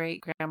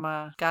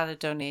great-great-grandma got a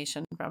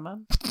donation from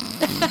him.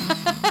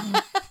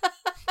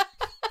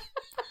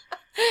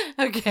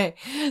 Okay.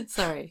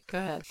 Sorry. Go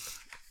ahead.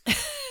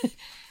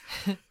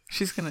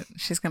 She's gonna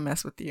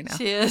mess with you now.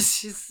 She is.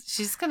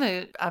 She's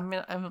gonna.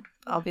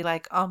 I'll be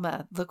like,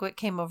 Alma, look what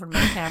came over my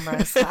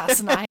cameras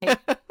last night.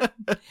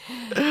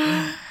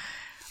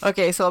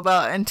 Okay, so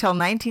until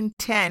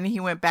 1910, he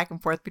went back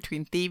and forth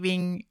between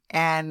thieving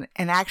and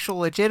an actual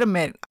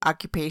legitimate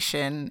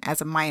occupation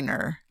as a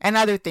miner and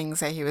other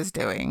things that he was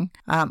doing.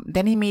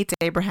 Then he meets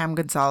Abraham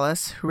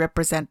Gonzalez, who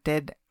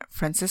represented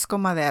Francisco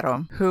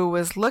Madero, who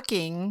was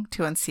looking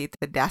to unseat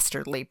the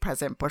dastardly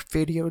President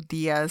Porfirio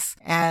Diaz.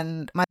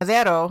 And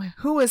Madero,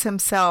 who was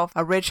himself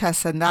a rich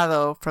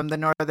hacendado from the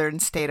northern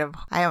state of,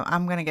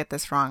 I'm going to get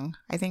this wrong,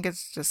 I think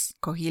it's just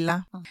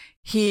Coahuila.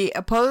 He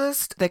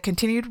opposed the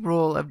continued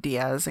rule of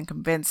Diaz and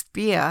convinced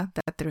Villa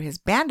that through his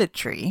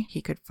banditry,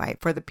 he could fight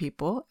for the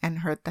people and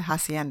hurt the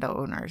hacienda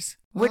owners.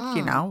 Which,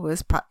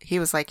 he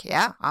was like,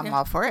 I'm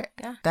all for it.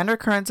 Yeah. The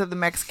undercurrents of the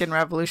Mexican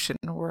Revolution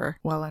were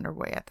well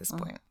underway at this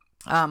point.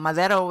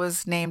 Madero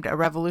was named a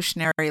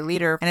revolutionary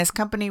leader, and his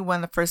company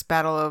won the first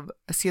battle of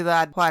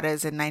Ciudad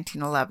Juarez in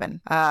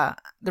 1911.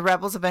 The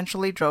rebels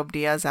eventually drove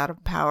Diaz out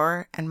of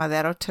power, and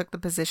Madero took the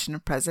position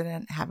of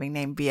president, having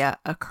named Villa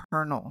a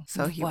colonel.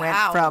 So he went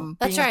from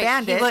being a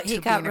bandit to being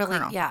a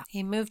colonel. Yeah,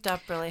 he moved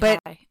up really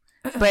high.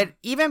 But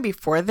even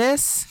before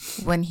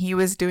this, when he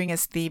was doing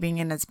his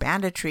thieving and his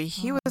banditry,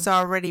 he was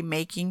already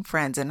making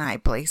friends in high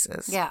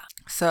places. Yeah.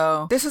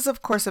 So this is,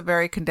 of course, a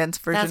very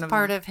condensed version That's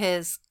part of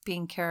his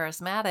being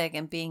charismatic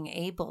and being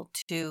able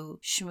to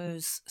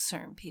schmooze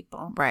certain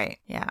people. Right.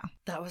 Yeah.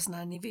 That was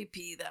not an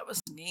EVP. That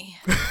was me.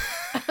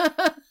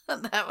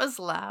 That was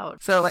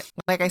loud. So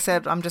like I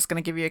said, I'm just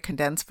going to give you a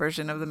condensed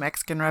version of the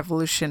Mexican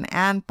Revolution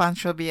and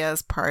Pancho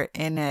Villa's part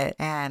in it.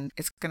 And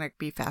it's going to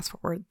be fast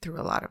forward through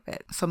a lot of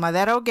it. So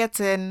Madero gets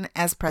in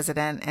as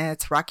president, and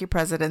it's rocky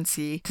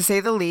presidency, to say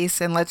the least.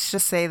 And let's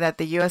just say that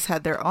the U.S.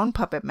 had their own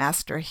puppet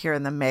master here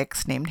in the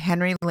mix named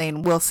Henry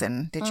Lane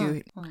Wilson. Did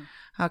you...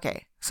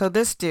 Okay, so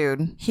this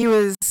dude, he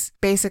was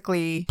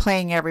basically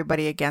playing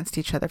everybody against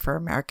each other for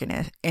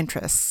American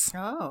interests.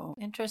 Oh,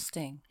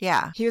 interesting.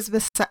 Yeah, he was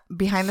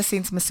behind the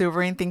scenes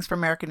maneuvering things for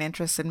American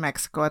interests in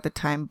Mexico at the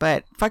time,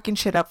 but fucking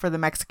shit up for the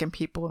Mexican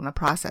people in the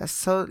process.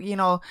 So,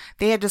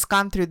 they had just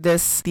gone through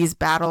these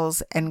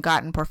battles and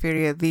gotten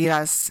Porfirio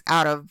Diaz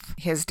out of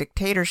his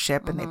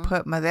dictatorship, and they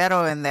put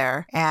Madero in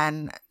there.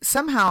 And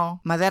somehow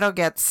Madero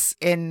gets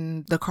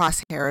in the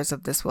crosshairs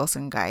of this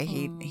Wilson guy.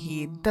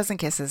 He doesn't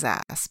kiss his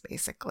ass,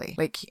 basically.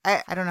 Like,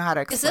 I don't know how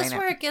to explain it. Is this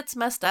where it gets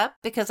messed up?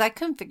 Because I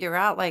couldn't figure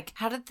out,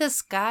 how did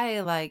this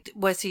guy,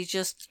 was he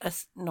just a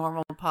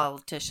normal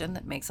politician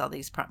that makes all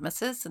these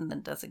promises and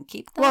then doesn't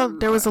keep them. Well,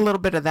 there was a little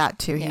bit of that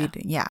too.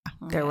 Yeah.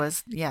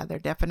 There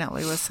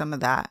definitely was some of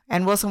that.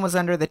 And Wilson was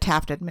under the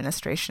Taft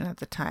administration at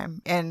the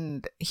time.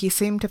 And he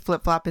seemed to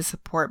flip-flop his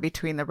support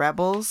between the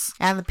rebels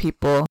and the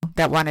people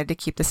that wanted to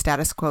keep the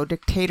status quo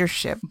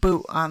dictatorship,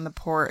 boot on the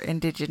poor,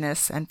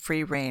 indigenous, and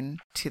free reign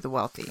to the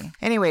wealthy.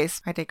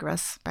 Anyways, I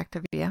digress. Back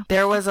to Villa.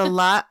 There was a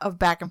lot of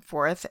back and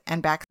forth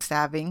and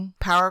backstabbing,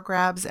 power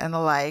grabs, and the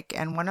like.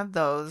 And one of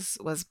those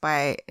was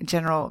by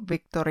General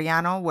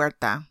Victoriano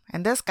Huerta.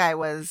 And this guy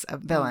was a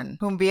villain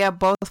whom Villa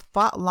both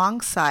fought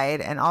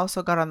alongside and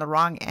also got on the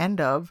wrong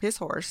end of his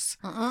horse.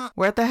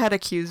 Huerta had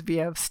accused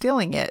Villa of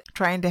stealing it,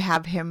 tried to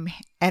have him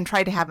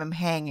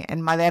hang,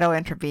 and Madero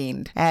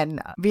intervened.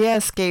 And Villa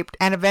escaped,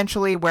 and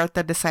eventually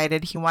Huerta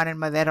decided he wanted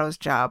Madero's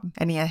job,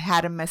 and he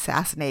had him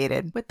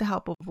assassinated with the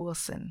help of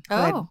Wilson, who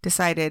had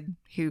decided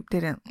he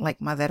didn't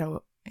like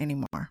Madero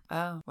anymore.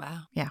 Oh,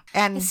 wow. Yeah.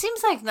 And it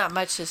seems like not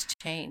much has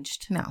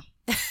changed. No.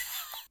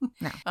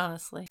 No.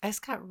 Honestly, I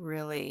just got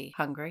really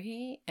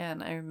hungry,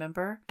 and I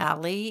remember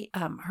Allie,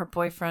 her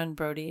boyfriend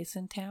Brody's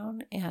in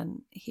town,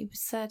 and he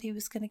said he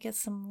was going to get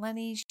some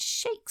Lenny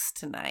shakes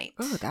tonight.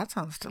 Oh, that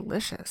sounds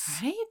delicious.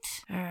 Right?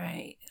 All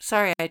right.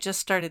 Sorry, I just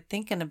started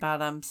thinking about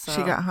them. So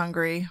she got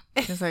hungry.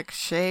 She's like,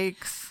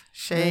 shakes.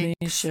 Lenny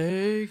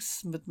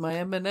shakes with my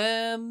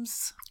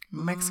M&Ms.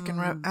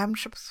 Mexican. I'm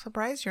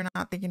surprised you're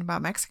not thinking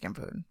about Mexican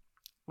food.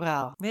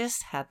 Well, we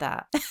just had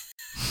that.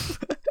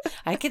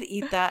 I could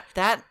eat that.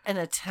 That and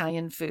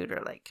Italian food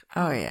are like...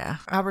 Oh, yeah.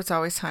 Albert's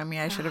always telling me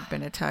I should have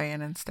been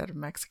Italian instead of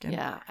Mexican.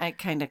 Yeah, I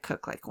kind of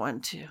cook like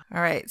one, too.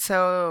 All right.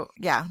 So,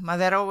 yeah,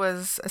 Madero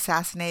was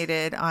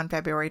assassinated on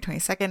February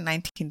 22nd,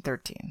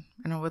 1913.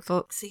 And with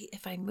See,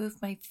 if I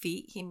move my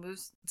feet, he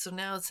moves. So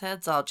now his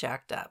head's all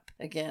jacked up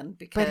again.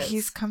 Because... But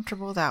he's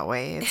comfortable that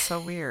way. It's so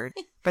weird.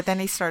 But then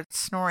he starts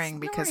snoring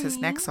because his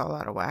neck's all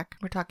out of whack.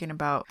 We're talking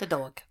about the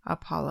dog.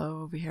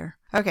 Apollo over here.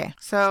 Okay,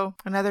 so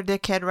another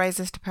dickhead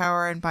rises to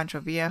power, and Pancho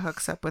Villa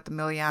hooks up with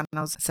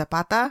Emiliano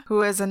Zapata,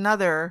 who is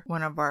another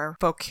one of our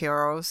folk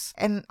heroes.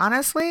 And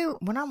honestly,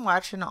 when I'm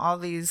watching all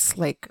these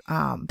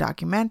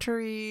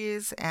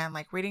documentaries and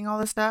reading all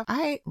this stuff,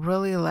 I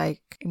really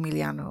like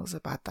Emiliano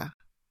Zapata.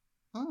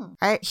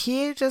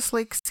 He just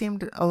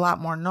seemed a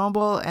lot more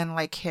noble, and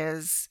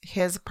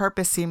his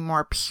purpose seemed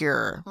more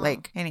pure.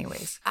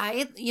 Anyways,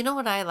 you know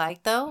what I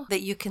like though, that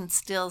you can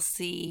still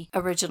see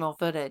original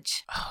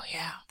footage. Oh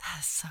yeah,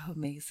 that's so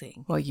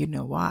amazing. Well, you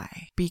know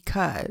why?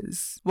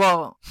 Because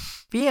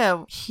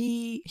Villa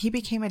he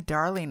became a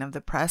darling of the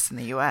press in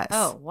the U.S.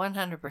 Oh,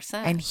 100%.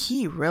 And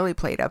he really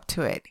played up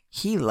to it.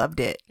 He loved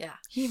it. Yeah.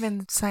 He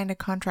even signed a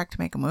contract to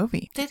make a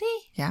movie. Did he?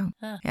 Yeah.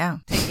 Huh. Yeah.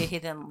 Take it he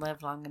didn't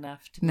live long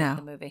enough to make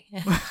the movie.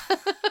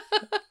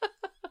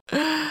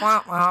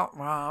 Wah, wah,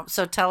 wah.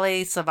 So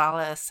Telly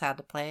Savalas had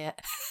to play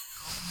it.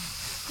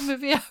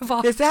 Movie I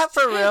watched. Is that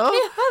for real?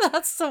 Yeah,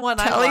 that's the one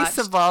I watched.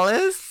 Telly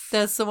Savalas?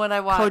 That's the one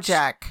I watched.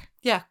 Kojak.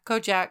 Yeah,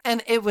 Kojak.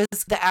 And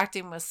the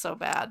acting was so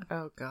bad.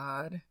 Oh,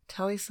 God.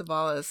 Telly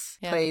Savalas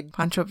played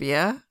Pancho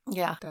Villa?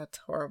 Yeah. That's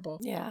horrible.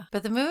 Yeah.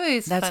 But the movie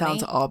is funny. That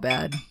sounds all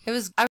bad. I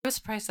was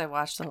surprised I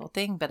watched the whole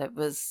thing, but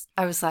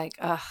I was like,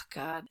 oh,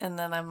 God. And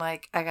then I'm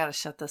like, I got to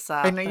shut this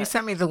off. I know you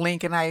sent me the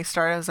link and I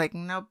was like,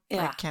 nope,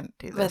 I can't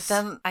do this. But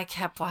then I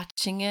kept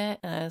watching it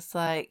and it's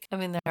like,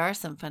 there are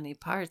some funny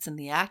parts and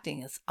the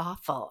acting is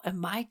awful. And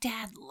my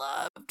dad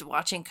loved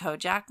watching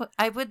Kojak.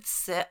 I would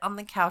sit on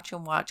the couch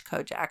and watch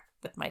Kojak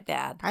with my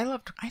dad. I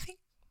think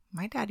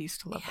my dad used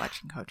to love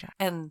watching Kojak.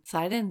 And so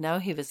I didn't know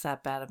he was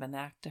that bad of an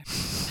actor.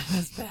 It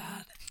was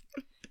bad.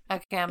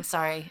 Okay, I'm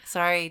sorry.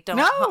 Sorry, don't.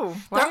 No,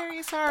 why are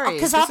you sorry?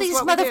 Because all these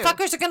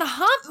motherfuckers are going to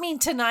haunt me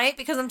tonight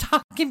because I'm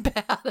talking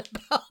bad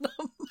about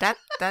them.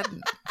 That.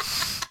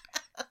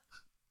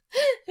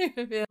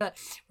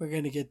 We're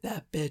going to get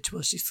that bitch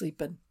while she's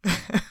sleeping.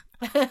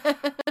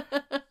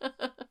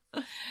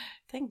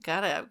 Thank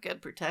God I have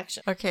good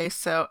protection. Okay,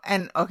 so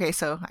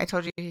I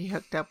told you he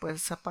hooked up with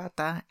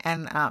Zapata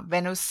and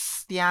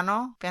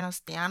Venustiano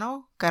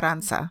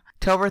Carranza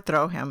to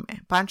overthrow him.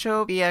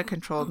 Pancho Villa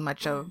controlled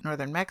much of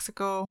northern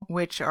Mexico,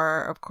 which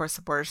are, of course,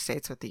 the border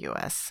states with the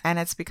U.S. And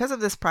it's because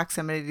of this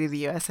proximity to the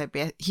U.S.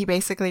 he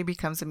basically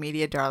becomes a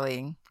media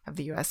darling of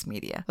the U.S.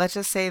 media. Let's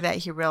just say that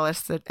he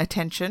relished the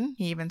attention.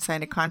 He even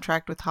signed a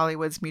contract with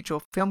Hollywood's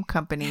Mutual Film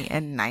Company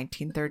in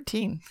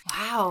 1913.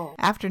 Wow.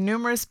 After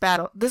numerous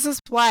battles, this is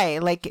why,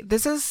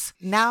 this is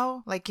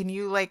now, can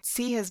you,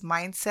 see his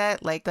mindset,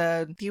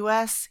 the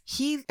U.S.,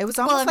 it was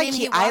almost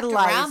he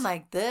idolized. Around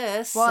like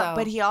this. Well,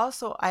 but he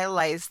also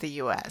idolized the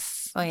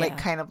U.S. Oh, yeah. It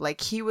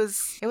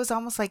was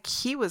almost like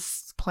he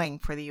was playing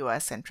for the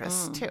U.S.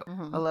 interests too.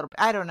 A little bit.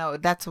 I don't know.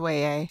 That's the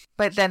way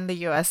but then the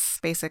U.S.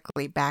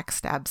 basically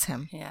backstabs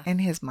him. Yeah. In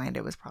his mind,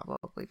 it was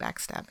probably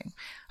backstabbing.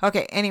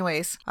 Okay,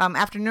 anyways,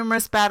 after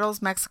numerous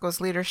battles, Mexico's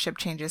leadership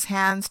changes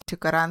hands to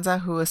Carranza,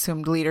 who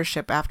assumed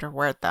leadership after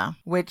Huerta,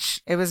 which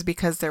it was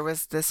because there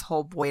was this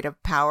whole void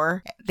of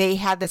power. They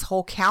had this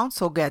whole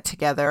council get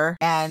together,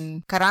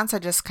 and Carranza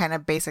just kind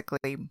of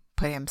basically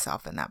put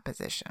himself in that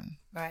position.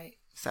 Right.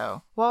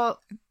 So,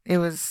 it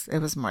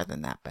was more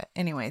than that. But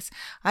anyways,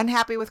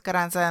 unhappy with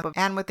Carranza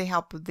and with the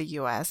help of the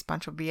U.S.,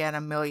 Pancho Villa and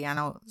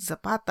Emiliano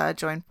Zapata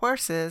joined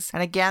forces.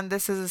 And again,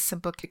 this is a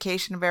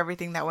simplification of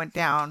everything that went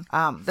down.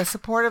 The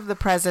support of the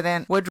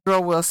president,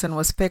 Woodrow Wilson,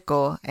 was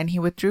fickle, and he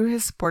withdrew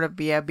his support of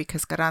Villa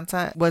because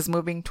Carranza was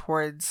moving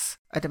towards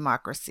a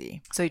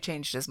democracy. So he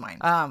changed his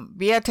mind.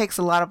 Villa takes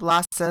a lot of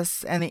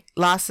losses, and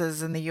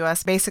the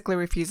U.S. basically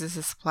refuses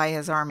to supply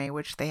his army,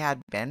 which they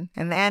had been.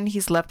 In the end,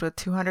 he's left with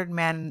 200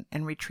 men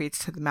and retreats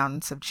to the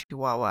mountains of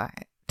Chihuahua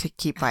to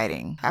keep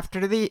fighting.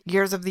 After the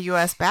years of the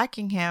U.S.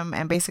 backing him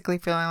and basically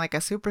feeling like a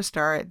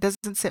superstar, it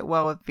doesn't sit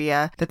well with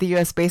Villa that the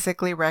U.S.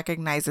 basically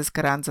recognizes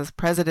Carranza's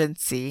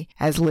presidency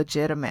as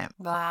legitimate.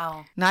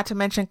 Wow. Not to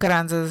mention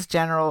Carranza's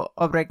General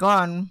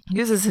Obregón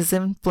uses his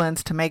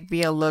influence to make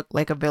Villa look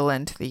like a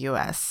villain to the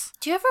U.S.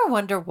 Do you ever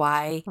wonder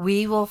why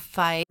we will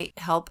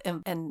help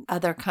in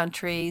other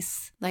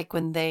countries, like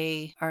when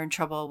they are in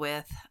trouble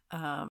with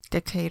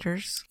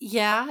dictators?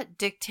 Yeah,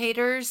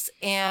 dictators,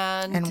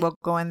 and we'll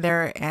go in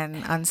there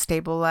and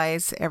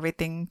unstabilize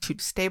everything to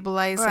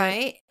stabilize it.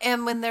 Right.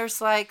 And when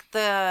there's like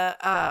the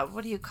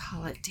what do you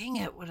call it? Dang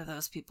it, what are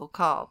those people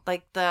called?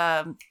 Like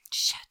the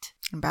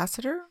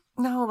ambassador?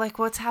 No, like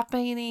what's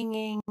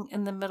happening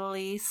in the Middle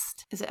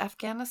East? Is it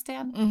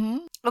Afghanistan? Mm-hmm.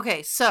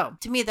 Okay, so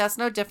to me, that's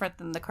no different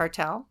than the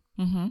cartel.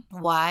 Mm-hmm.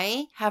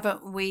 Why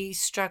haven't we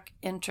struck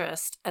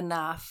interest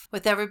enough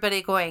with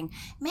everybody going,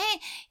 man,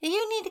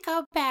 you need to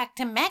go back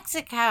to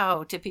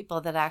Mexico, to people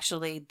that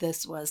actually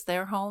this was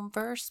their home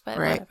first, but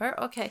right.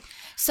 Whatever. Okay.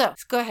 So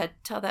go ahead,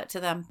 tell that to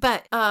them.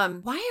 But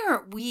why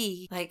aren't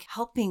we like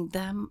helping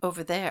them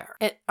over there?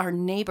 Our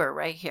neighbor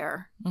right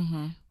here.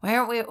 Mm-hmm. Why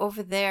aren't we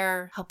over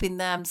there helping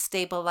them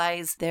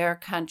stabilize their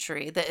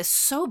country that is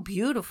so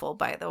beautiful,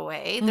 by the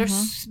way?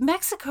 Mm-hmm.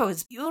 Mexico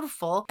is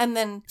beautiful. And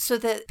then so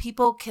that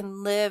people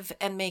can live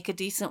and make a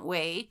decent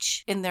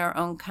wage in their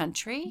own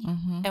country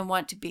mm-hmm. and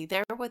want to be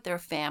there with their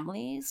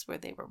families where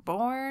they were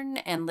born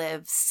and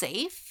live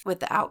safe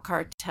without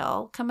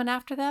cartel coming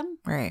after them.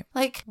 Right.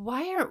 Like,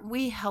 why aren't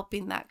we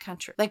helping that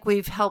country? Like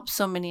we've helped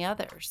so many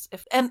others.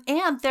 And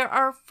they're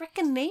our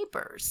freaking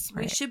neighbors.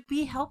 Right. We should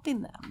be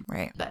helping them.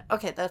 Right. But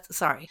okay, that's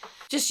sorry.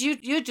 Just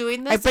you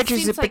doing this. But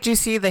you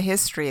see the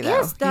history though.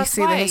 Yes, that's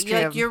you see why. the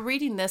history You're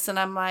reading this, and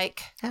I'm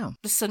like, oh,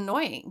 this is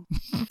annoying.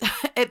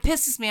 It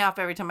pisses me off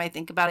every time I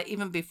think about it.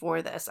 Even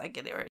before this, I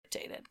get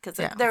irritated because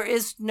there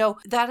is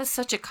that is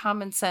such a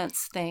common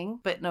sense thing,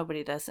 but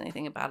nobody does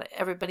anything about it.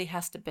 Everybody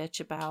has to bitch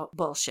about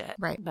bullshit.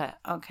 Right. But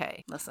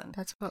okay, listen.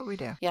 That's what we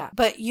do. Yeah,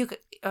 but you could.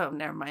 Oh,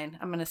 never mind.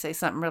 I'm gonna say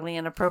something really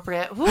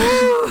inappropriate.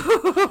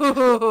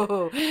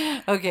 Woo!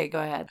 Okay,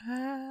 go ahead.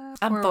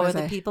 I'm for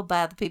the people,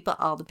 by the people,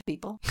 all the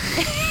people.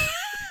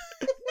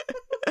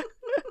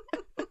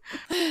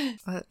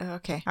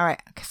 Okay. All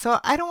right. So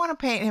I don't want to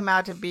paint him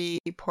out to be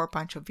poor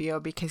Pancho Villa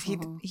because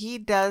he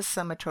does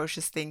some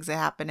atrocious things that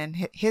happen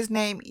in his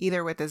name,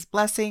 either with his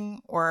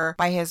blessing or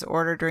by his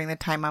order during the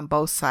time on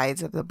both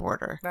sides of the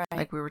border, right.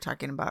 Like we were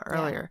talking about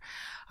earlier.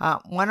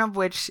 One of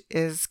which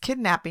is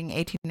kidnapping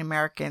 18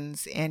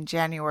 Americans in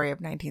January of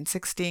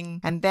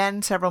 1916. And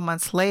then several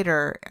months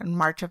later, in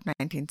March of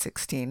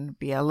 1916,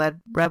 Villa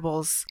led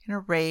rebels in a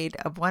raid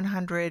of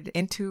 100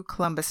 into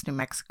Columbus, New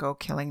Mexico,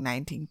 killing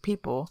 19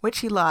 people, which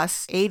he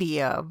lost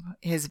 80 of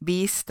his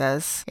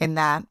vistas in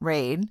that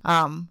raid.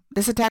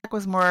 This attack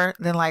was more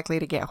than likely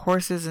to get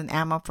horses and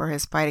ammo for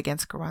his fight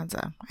against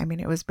Carranza. I mean,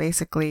 it was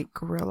basically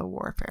guerrilla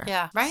warfare.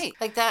 Yeah, right.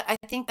 Like that. I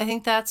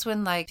think that's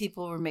when like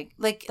people were making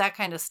like that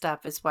kind of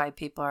stuff is why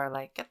people are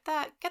like, get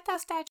that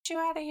statue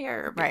out of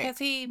here because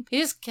he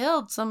just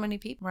killed so many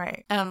people,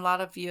 right? And a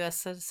lot of U.S.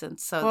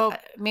 citizens. So I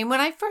mean, when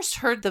I first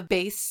heard the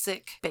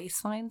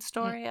baseline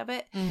story of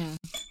it,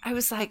 I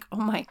was like,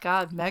 oh my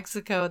God,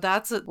 Mexico,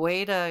 that's a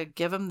way to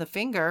give him the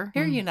finger.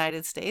 Here,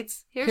 United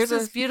States, here's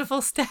this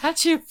beautiful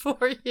statue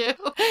for you.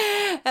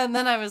 And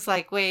then I was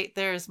like, wait,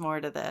 there's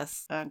more to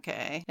this.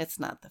 Okay, it's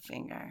not the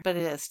finger, but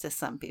it is to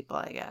some people,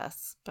 I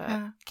guess.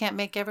 But can't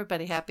make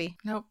everybody happy.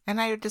 Nope.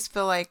 And I just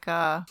feel like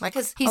a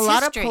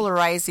lot of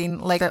polarizing,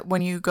 like that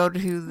when you go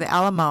to the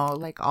Alamo,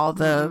 like all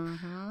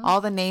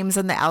the names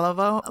in the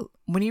Alamo.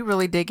 When you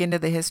really dig into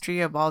the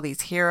history of all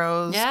these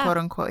heroes, quote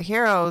unquote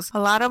heroes, a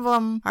lot of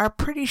them are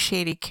pretty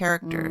shady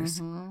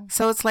characters.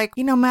 So it's like,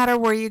 no matter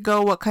where you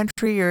go, what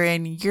country you're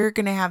in, you're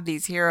going to have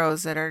these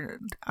heroes that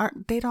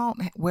they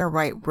don't wear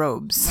white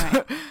robes.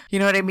 Right. You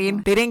know what I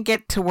mean? They didn't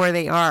get to where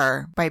they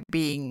are by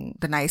being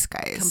the nice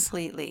guys.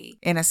 Completely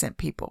innocent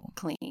people.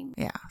 Clean.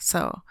 Yeah.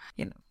 So,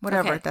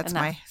 whatever. Okay, that's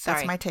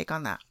my take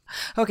on that.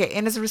 Okay.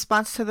 In his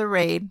response to the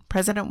raid,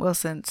 President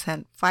Wilson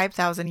sent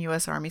 5,000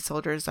 U.S. Army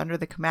soldiers under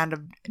the command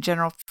of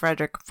General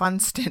Frederick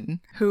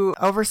Funston, who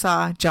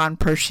oversaw John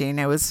Pershing.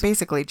 It was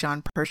basically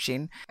John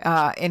Pershing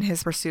in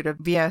his pursuit of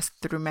Villa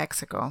through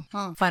Mexico.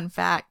 Fun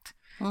fact.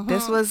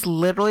 This was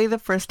literally the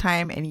first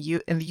time in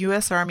the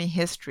U.S. Army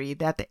history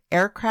that the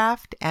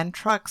aircraft and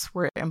trucks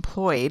were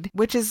employed,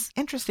 which is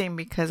interesting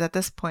because at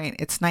this point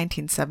it's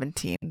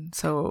 1917.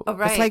 So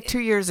it's like 2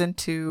 years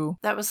into...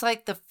 That was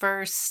like the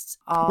first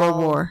World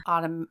War.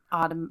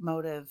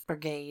 Automotive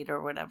brigade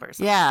or whatever.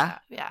 Yeah.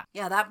 Like that.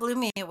 Yeah, that blew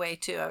me away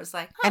too. I was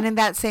like... Huh. And in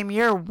that same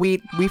year, we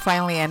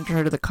finally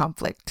entered the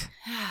conflict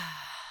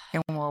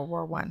in World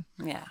War One.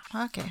 Yeah.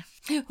 Okay.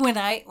 When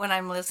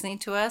I'm listening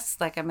to us,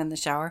 like I'm in the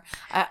shower,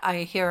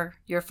 I hear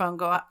your phone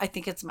go off. I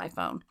think it's my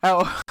phone.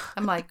 Oh.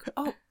 I'm like,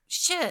 oh,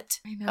 shit.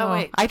 I know. Oh,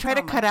 wait. I try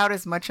to cut out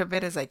as much of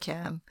it as I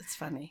can. It's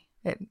funny.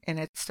 And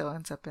it still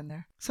ends up in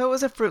there. So it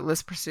was a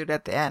fruitless pursuit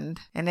at the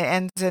end, and it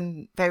ends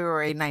in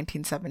February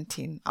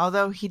 1917.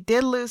 Although he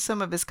did lose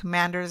some of his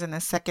commanders and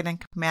his second in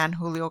command,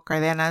 Julio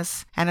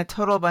Cardenas, and a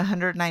total of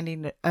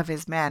 190 of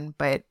his men,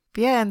 but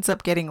Villa ends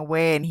up getting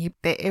away, and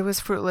it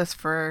was fruitless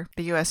for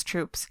the U.S.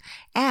 troops.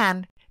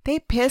 And they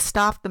pissed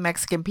off the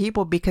Mexican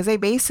people because they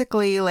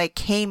basically like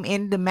came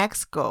into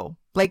Mexico.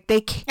 Like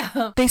they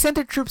sent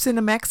their troops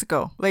into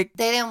Mexico. Like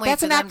they didn't wait.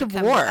 That's for an them act to of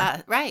come war.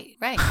 Right.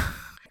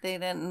 They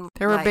didn't.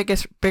 There were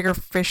bigger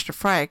fish to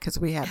fry because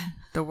we had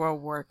the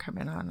World War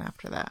coming on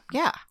after that.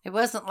 Yeah. It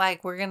wasn't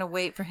like we're going to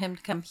wait for him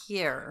to come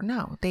here.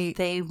 No,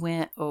 they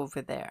went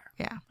over there.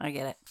 Yeah. I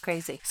get it.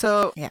 Crazy.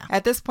 So, yeah.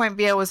 At this point,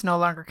 Villa was no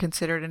longer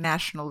considered a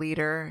national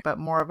leader, but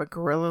more of a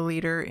guerrilla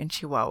leader in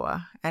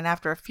Chihuahua. And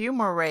after a few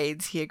more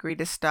raids, he agreed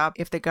to stop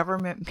if the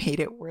government made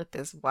it worth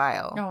his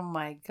while. Oh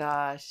my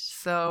gosh.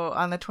 So,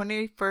 on the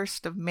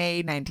 21st of May,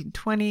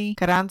 1920,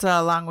 Carranza,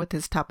 along with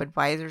his top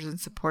advisors and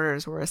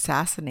supporters, were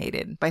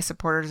assassinated by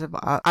supporters of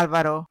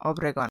Alvaro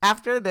Obregón.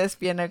 After this,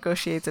 Villa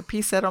negotiates a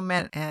peace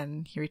settlement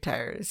and he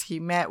retires. He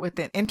met with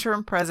the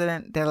interim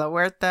president De La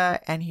Huerta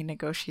and he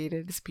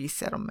negotiated his peace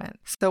settlement.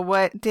 So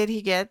what did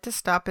he get to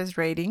stop his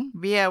raiding?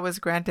 Villa was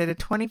granted a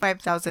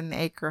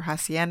 25,000-acre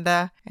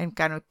hacienda in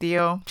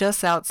Canutillo,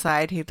 just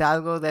outside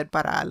Hidalgo del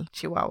Parral,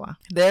 Chihuahua.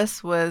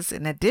 This was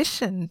in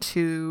addition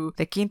to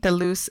the Quinta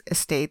Luz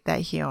estate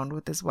that he owned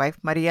with his wife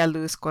Maria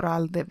Luz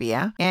Corral de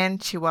Villa in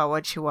Chihuahua,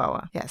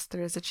 Chihuahua. Yes,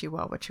 there is a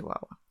Chihuahua,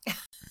 Chihuahua.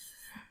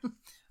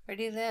 Where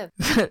do you live?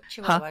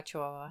 Chihuahua.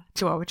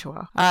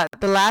 Chihuahua.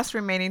 The last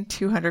remaining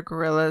 200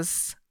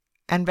 guerrillas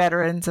and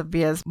veterans of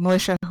Villa's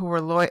militia who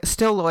were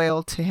still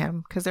loyal to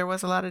him, because there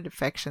was a lot of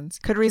defections,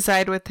 could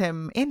reside with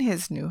him in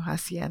his new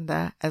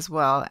hacienda as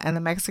well. And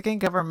the Mexican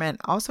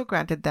government also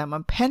granted them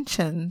a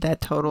pension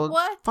that totaled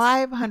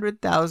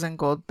 500,000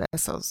 gold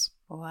pesos.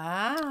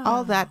 Wow.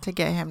 All that to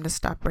get him to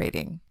stop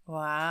raiding.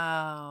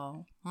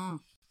 Wow. All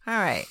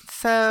right.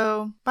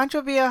 So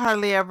Pancho Villa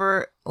hardly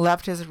ever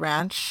left his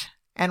ranch.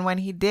 And when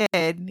he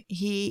did,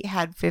 he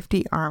had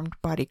 50 armed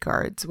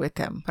bodyguards with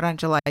him. But on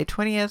July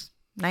 20th,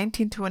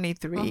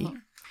 1923,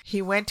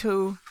 he went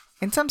to,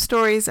 in some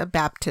stories, a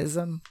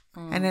baptism.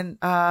 And in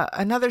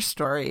another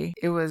story,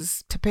 it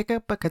was to pick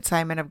up a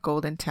consignment of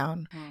gold in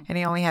town. And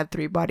he only had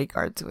 3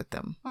 bodyguards with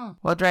him.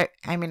 Well,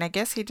 I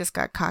guess he just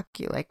got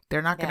cocky. Like,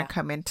 they're not going to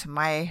come into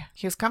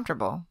he was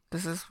comfortable.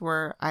 This is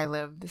where I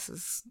live. This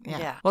is,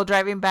 While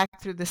driving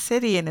back through the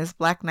city in his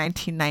black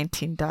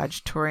 1919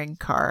 Dodge touring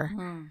car,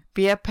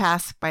 Villa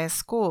passed by a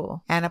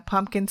school, and a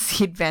pumpkin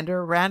seed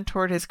vendor ran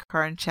toward his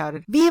car and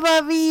shouted,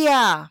 "Viva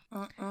Villa!"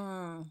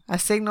 A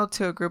signal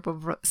to a group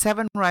of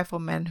 7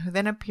 riflemen who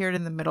then appeared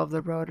in the middle of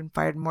the road and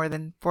fired more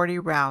than 40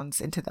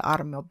 rounds into the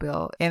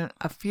automobile. In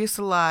a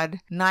fusillade,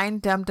 9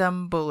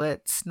 dum-dum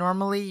bullets,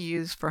 normally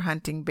used for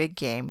hunting big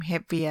game,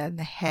 hit Villa in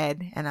the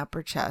head and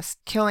upper chest,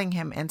 killing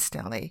him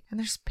instantly. And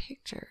there's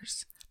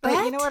pictures. But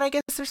you know what? I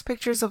guess there's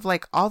pictures of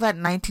like all that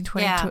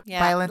 1922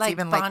 violence, like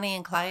even Bonnie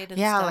and Clyde and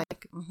stuff.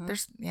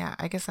 There's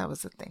I guess that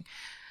was the thing.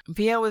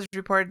 Villa was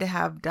reported to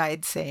have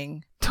died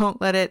saying,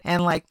 "Don't let it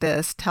end like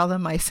this. Tell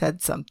them I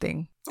said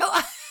something."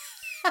 Oh.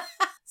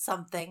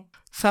 Something.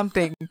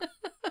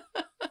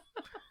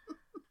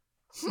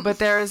 But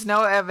there is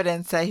no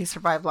evidence that he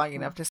survived long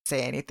enough to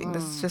say anything.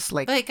 This is just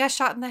like... But he got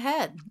shot in the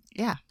head.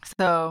 Yeah.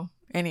 So,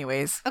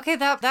 anyways. Okay,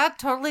 that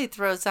totally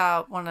throws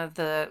out one of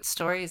the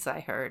stories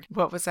I heard.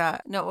 What was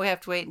that? No, we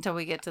have to wait until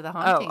we get to the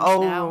hauntings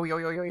now.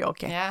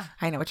 Okay. Yeah.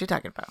 I know what you're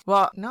talking about.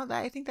 Well, no,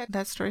 I think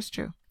that story's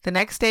true. The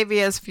next day,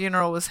 Villa's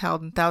funeral was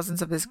held, and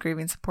thousands of his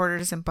grieving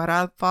supporters in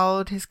Parral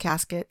followed his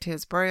casket to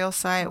his burial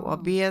site, while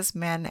Villa's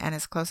men and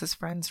his closest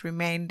friends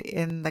remained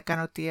in the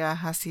Canutilla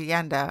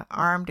hacienda,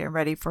 armed and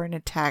ready for an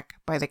attack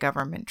by the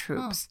government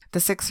troops. The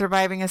 6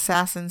 surviving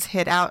assassins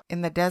hid out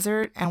in the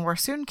desert and were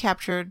soon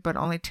captured, but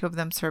only 2 of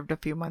them served a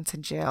few months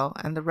in jail,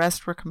 and the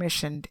rest were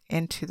commissioned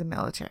into the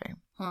military.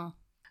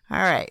 All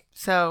right.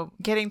 So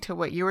getting to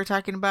what you were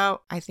talking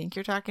about, I think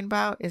you're talking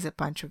about, is it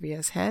Pancho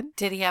Villa's head?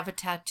 Did he have a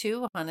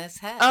tattoo on his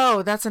head?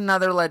 Oh, that's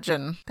another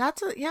legend.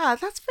 That's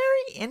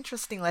very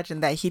interesting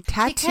legend that he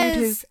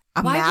tattooed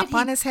a map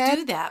on his head. Why would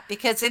he do that?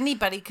 Because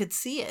anybody could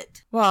see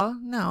it. Well,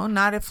 no,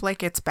 not if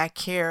like it's back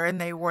here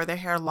and they wore their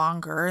hair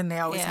longer and they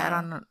always had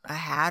on a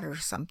hat or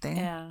something.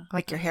 Yeah.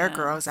 Like your hair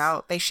grows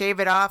out. They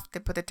shave it off, they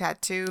put the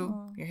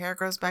tattoo, your hair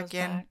grows back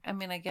in. I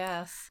mean, I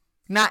guess.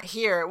 Not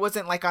here. It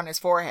wasn't like on his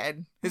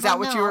forehead. Is that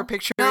what you were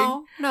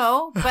picturing?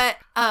 No. But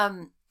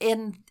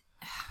in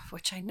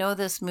which I know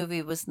this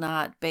movie was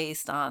not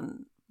based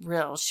on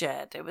real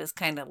shit. It was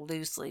kind of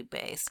loosely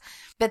based.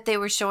 But they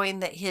were showing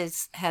that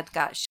his head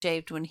got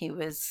shaved when he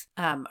was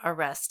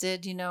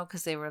arrested,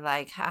 because they were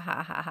like, ha,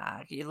 ha, ha,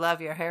 ha, you love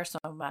your hair so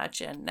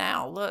much. And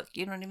now, look,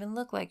 you don't even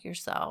look like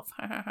yourself.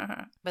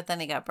 But then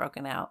he got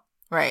broken out.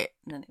 Right.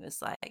 And then he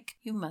was like,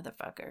 you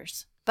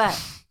motherfuckers. But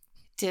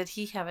did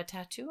he have a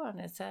tattoo on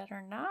his head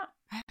or not?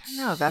 I don't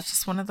know. That's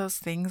just one of those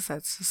things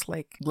that's just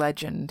like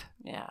legend.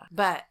 Yeah.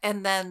 But,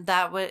 and then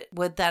that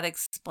would that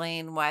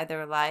explain why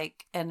they're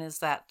like, and is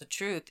that the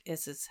truth?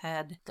 Is his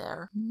head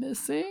there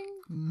missing?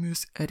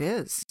 It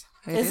is.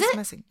 Is it?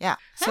 Missing. Yeah.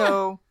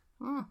 So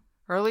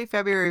early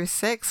February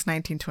 6,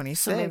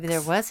 1926. So maybe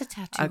there was a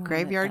tattoo. A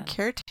graveyard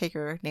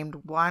caretaker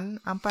named Juan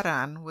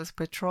Amparan was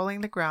patrolling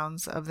the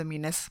grounds of the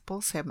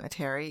municipal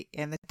cemetery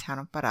in the town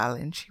of Parral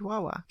in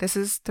Chihuahua. This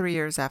is 3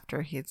 years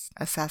after his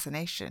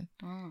assassination,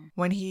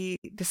 when he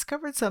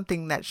discovered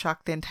something that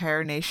shocked the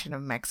entire nation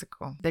of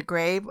Mexico. The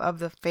grave of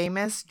the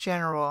famous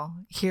general,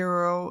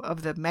 hero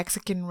of the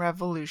Mexican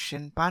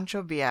Revolution,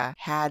 Pancho Villa,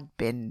 had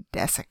been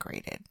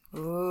desecrated.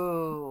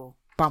 Ooh.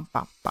 Bum,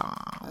 bum, bum.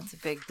 That's a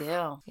big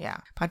deal. Yeah.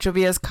 Pancho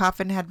Villa's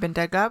coffin had been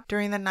dug up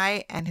during the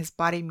night and his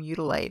body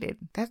mutilated.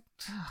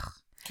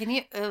 Can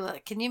you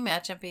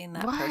imagine being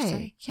that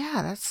person?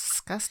 Yeah, that's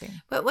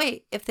disgusting. But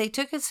wait, if they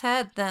took his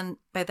head, then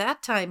by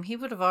that time he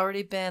would have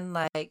already been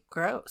like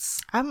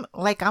gross. I'm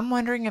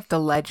wondering if the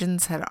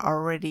legends had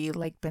already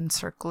like been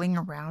circling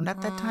around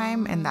at the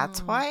time, and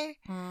that's why.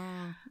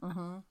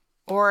 Mm-hmm.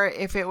 Or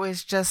if it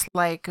was just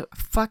like,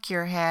 fuck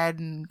your head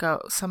and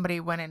go,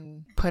 somebody went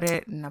and put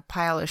it in a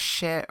pile of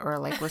shit, or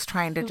like was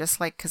trying to just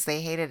like, because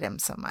they hated him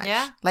so much.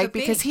 Yeah. Like,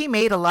 because he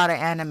made a lot of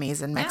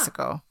enemies in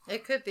Mexico.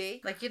 It could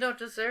be. Like, you don't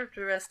deserve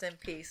to rest in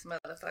peace,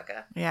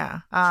 motherfucker.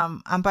 Yeah.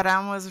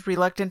 Amparan was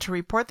reluctant to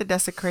report the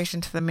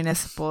desecration to the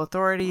municipal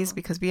authorities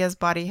because Villa's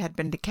body had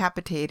been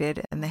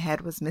decapitated and the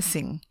head was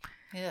missing.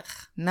 Ugh.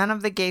 None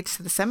of the gates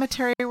to the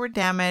cemetery were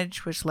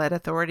damaged, which led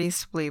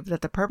authorities to believe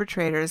that the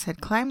perpetrators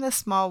had climbed the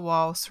small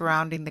wall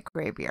surrounding the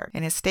graveyard.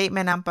 In his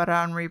statement,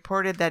 Amparan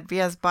reported that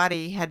Villa's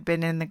body had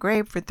been in the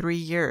grave for 3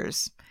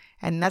 years,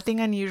 and nothing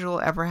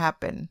unusual ever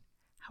happened.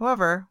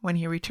 However, when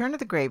he returned to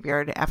the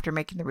graveyard after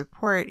making the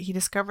report, he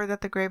discovered that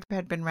the grave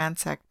had been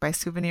ransacked by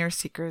souvenir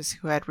seekers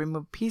who had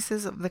removed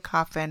pieces of the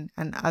coffin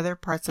and other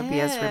parts of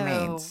Villa's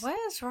remains. What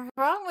is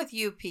wrong with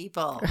you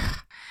people?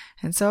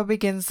 And so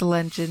begins the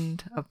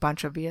legend of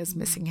Pancho Villa's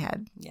missing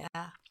head.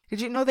 Yeah.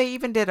 Did you know they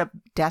even did a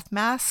death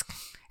mask?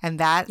 And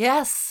that...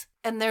 Yes.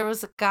 And there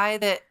was a guy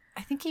that,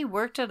 I think he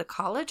worked at a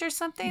college or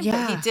something.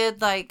 Yeah. But he did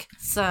like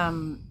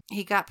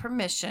he got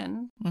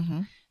permission.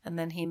 Mm-hmm. And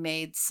then he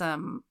made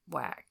some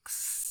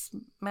wax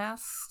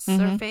masks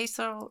or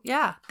facial.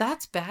 Yeah,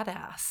 that's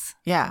badass.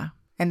 Yeah.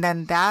 And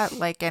then that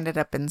like ended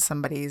up in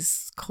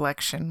somebody's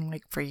collection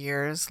like for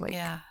years, like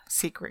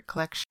secret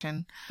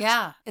collection.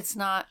 Yeah, it's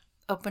not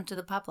open to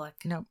the public.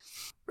 No.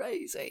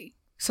 Crazy.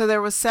 So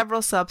there was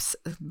several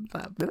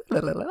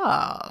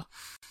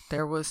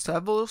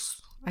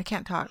I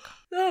can't talk.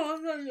 No,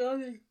 I'm not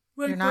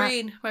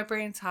yawning. My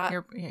brain's hot.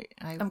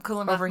 I'm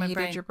cooling off my brain.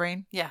 Overheated your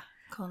brain? Yeah,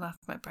 cooling off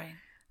my brain.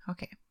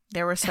 Okay.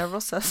 There were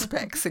several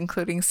suspects,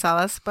 including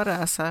Salas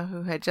Barraza,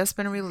 who had just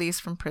been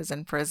released from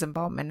prison for his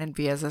involvement in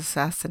Villa's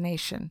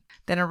assassination.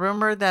 Then a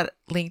rumor that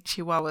linked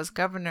Chihuahua's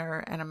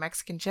governor and a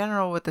Mexican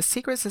general with a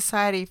secret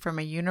society from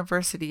a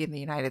university in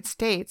the United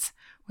States,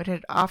 which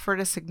had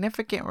offered a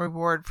significant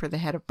reward for the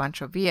head of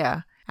Pancho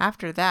Villa.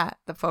 After that,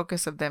 the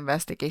focus of the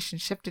investigation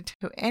shifted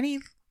to any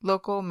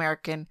local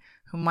American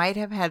who might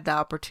have had the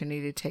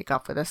opportunity to take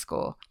off with a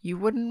school. You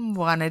wouldn't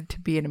wanted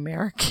to be an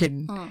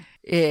American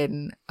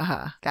in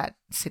that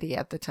city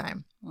at the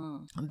time.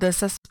 The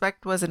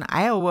suspect was an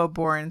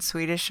Iowa-born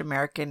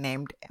Swedish-American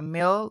named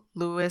Emil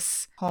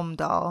Louis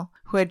Holmdahl,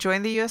 who had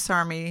joined the U.S.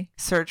 Army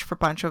search for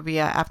Pancho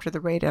Villa after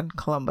the raid on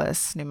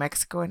Columbus, New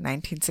Mexico in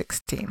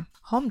 1916.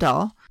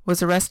 Holmdahl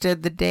was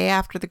arrested the day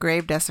after the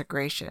grave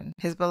desecration.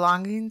 His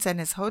belongings and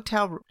his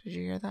hotel... Did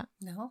you hear that?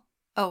 No.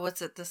 Oh,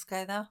 was it this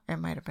guy, though? It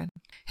might have been.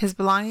 His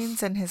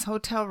belongings and his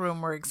hotel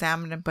room were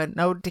examined, but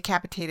no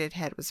decapitated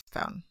head was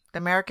found. The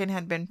American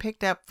had been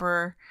picked up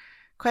for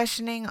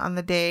questioning on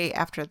the day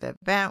after the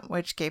event,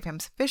 which gave him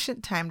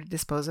sufficient time to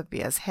dispose of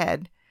Villa's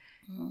head.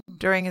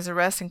 During his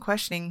arrest and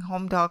questioning,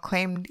 Holmdahl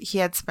claimed he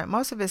had spent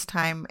most of his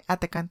time at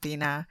the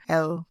cantina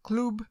El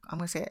Club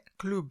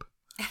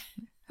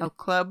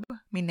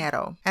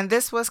Minero, and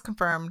this was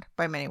confirmed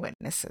by many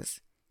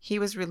witnesses. He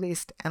was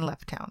released and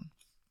left town.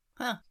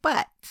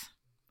 But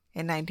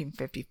in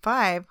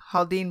 1955,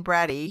 Haldane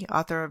Brady,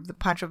 author of the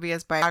Pancho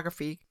Villa's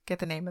biography, get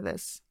the name of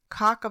this,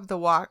 Cock of the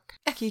Walk,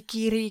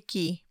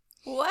 Kikiriki.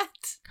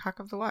 What? Cock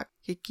of the Walk,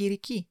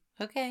 Kikiriki.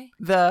 Okay.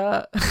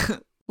 The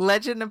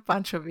Legend of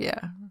Pancho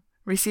Villa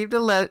received a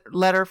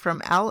letter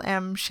from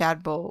L.M.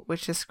 Shadbolt,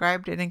 which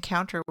described an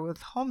encounter with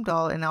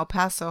Holmdahl in El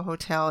Paso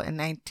Hotel in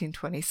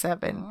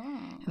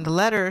 1927. And the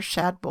letter,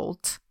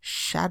 Shadbolt,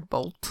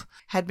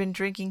 had been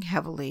drinking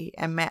heavily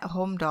and met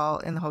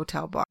Holmdahl in the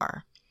hotel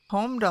bar.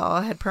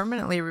 Holmdahl had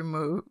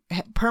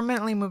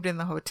permanently moved in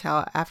the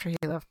hotel after he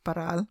left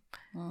Paral.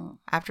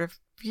 After a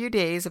few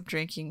days of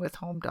drinking with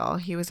Holmdahl,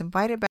 he was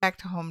invited back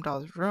to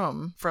Holmdahl's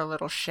room for a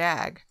little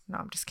shag. No,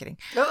 I'm just kidding.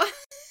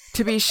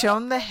 To be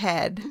shown the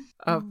head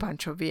of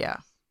Pancho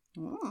Villa.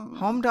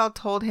 Holmdahl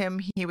told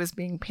him he was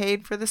being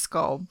paid for the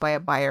skull by a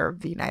buyer of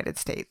the United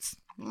States.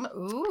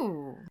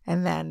 Ooh.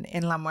 And then,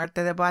 in La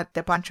Muerte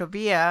de Pancho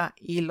Villa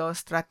y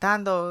los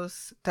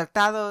Tratados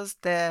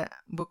de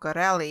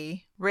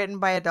Bucareli, written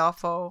by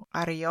Adolfo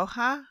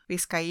Arioja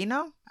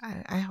Vizcaíno,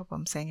 I hope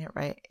I'm saying it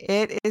right,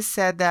 it is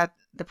said that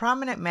the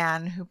prominent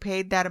man who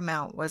paid that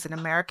amount was an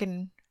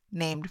American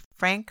named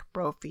Frank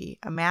Brophy,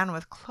 a man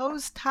with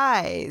close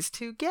ties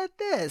to, get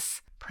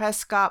this,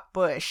 Prescott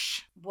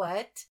Bush.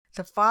 What?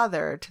 The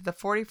father to the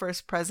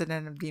 41st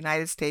president of the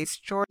United States,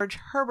 George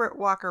Herbert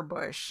Walker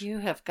Bush. You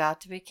have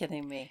got to be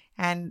kidding me.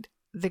 And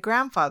the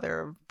grandfather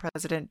of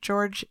President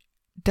George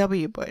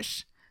W.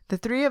 Bush. The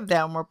three of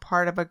them were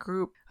part of a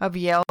group of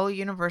Yale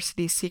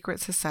University's secret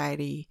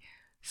society,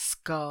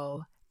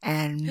 Skull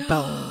and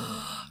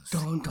Bones.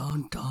 Dun,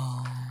 dun,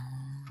 dun.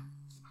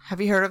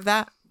 Have you heard of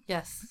that?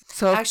 Yes.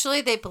 So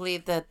actually, they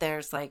believe that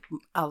there's like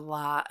a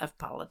lot of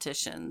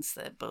politicians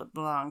that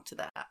belong to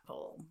that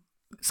whole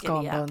Skull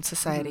and Bones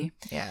Society.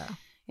 Mm-hmm. Yeah.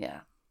 Yeah.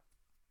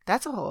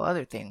 That's a whole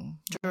other thing.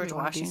 George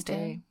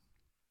Washington,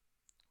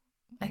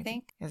 I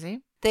think. Is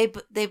he? They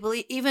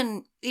believe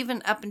even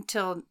up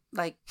until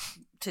like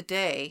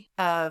today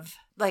of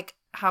like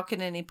how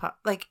can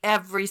like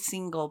every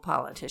single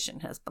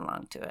politician has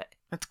belonged to it.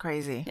 That's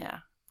crazy. Yeah.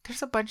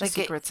 There's a bunch of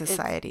secret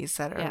societies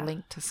that are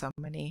linked to so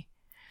many.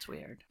 It's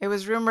weird. It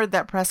was rumored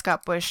that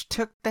Prescott Bush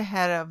took the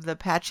head of the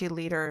Apache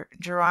leader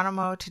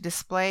Geronimo to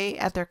display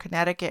at their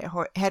Connecticut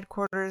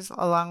headquarters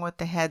along with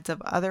the heads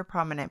of other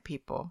prominent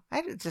people.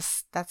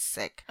 That's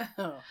sick.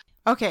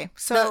 Okay,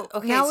 so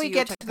now we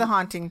get to the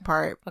haunting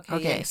part.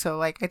 Okay, so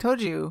like I told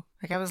you,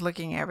 like I was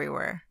looking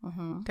everywhere.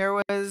 Mm-hmm.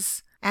 There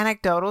was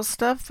anecdotal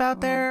stuff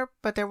out there,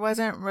 but there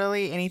wasn't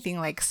really anything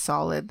like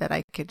solid that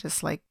I could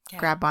just like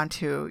grab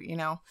onto, you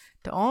know.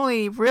 The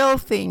only real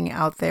thing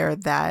out there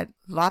that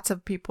lots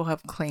of people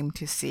have claimed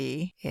to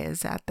see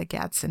is at the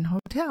Gadsden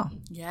Hotel.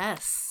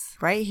 Yes.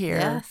 Right here.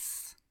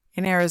 Yes.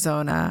 In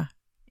Arizona.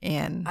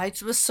 I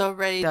was so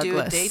ready to do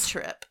a day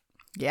trip.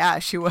 Yeah,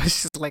 she was.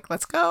 She's like,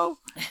 let's go.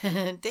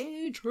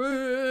 Day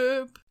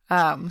trip.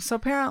 So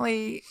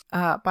apparently,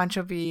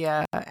 Pancho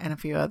Villa and a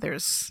few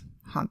others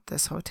haunt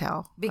this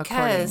hotel.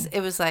 Because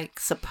it was like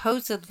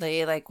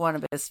supposedly like one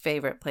of his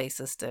favorite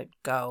places to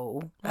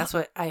go. That's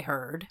what I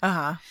heard.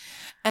 Uh-huh.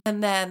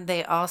 And then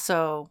they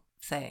also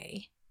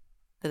say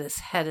that his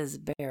head is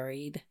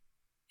buried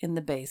in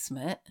the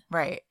basement.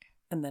 Right.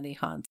 And then he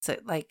haunts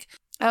it. Like,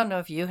 I don't know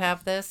if you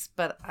have this,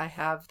 but I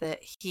have that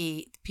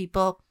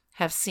people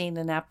have seen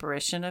an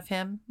apparition of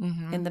him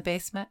in the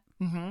basement.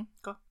 Mm-hmm.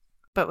 Go.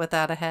 But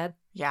without a head.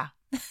 Yeah.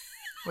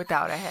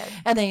 Without a head.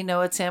 And they know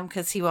it's him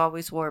because he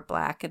always wore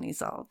black and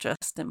he's all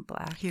dressed in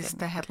black. He's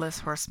the headless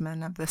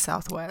horseman of the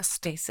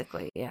Southwest.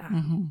 Basically, yeah.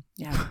 Mm-hmm.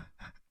 Yeah.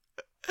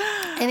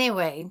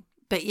 Anyway,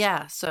 but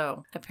yeah,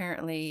 so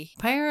apparently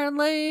he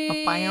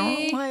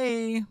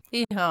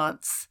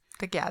haunts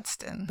the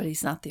Gadsden. But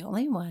he's not the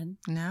only one.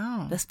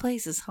 No. This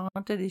place is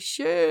haunted as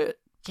shit.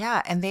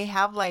 Yeah, and they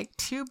have like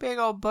two big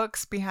old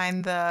books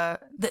behind the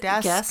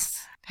desk. Guests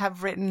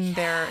have written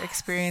their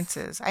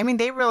experiences. I mean,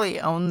 they really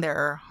own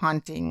their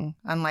haunting,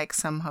 unlike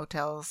some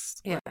hotels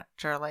which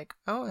are like,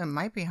 oh, it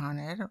might be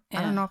haunted.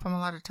 I don't know if I'm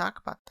allowed to talk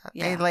about that.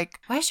 Yeah. They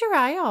like... Why is your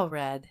eye all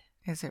red?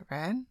 Is it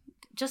red?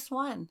 Just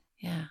one.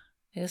 Yeah.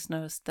 I just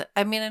noticed that.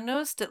 I mean, I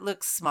noticed it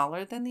looks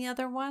smaller than the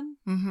other one.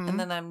 Mm-hmm. And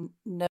then I'm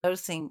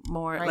noticing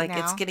more, right like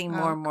now? It's getting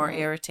more and more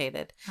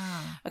irritated.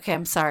 Oh. Okay,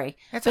 I'm sorry.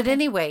 But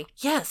anyway,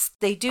 yes,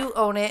 they do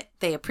own it.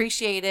 They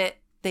appreciate it.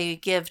 They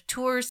give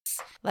tours.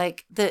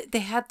 Like they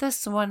had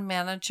this one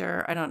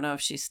manager. I don't know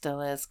if she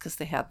still is because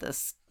they had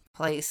this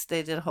place.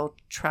 They did a whole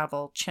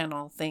Travel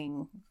Channel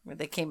thing where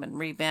they came and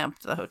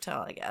revamped the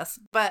hotel, I guess.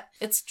 But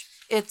it's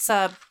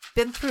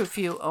been through a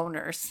few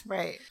owners.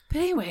 Right. But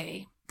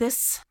anyway,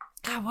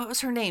 God, what was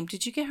her name?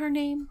 Did you get her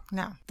name?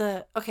 No.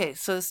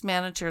 So this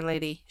manager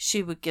lady,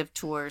 she would give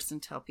tours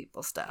and tell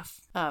people stuff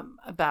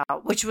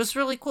about, which was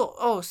really cool.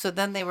 Oh, so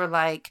then they were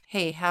like,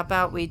 hey, how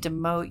about we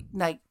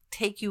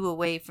take you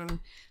away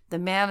from the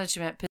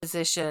management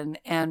position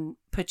and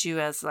put you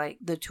as like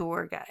the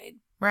tour guide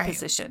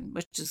position,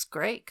 which is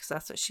great because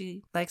that's what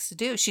she likes to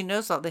do. She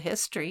knows all the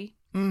history.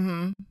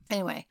 Mm-hmm.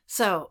 Anyway,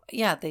 so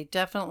yeah, they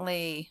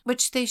definitely,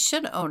 which they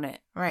should own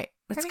it. Right.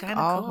 It's kind of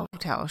all cool.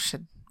 Hotels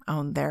should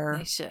own their...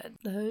 They should.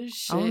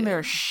 Own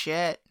their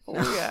shit.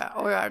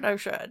 Oh yeah, they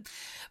should.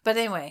 But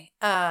anyway,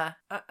 I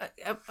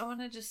want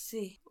to just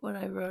see what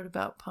I wrote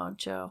about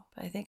Pancho.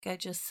 I think I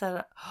just said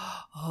it.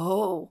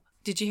 Oh,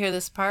 did you hear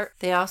this part?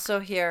 They also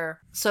hear,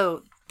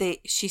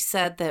 she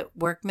said that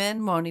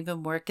workmen won't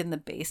even work in the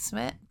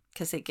basement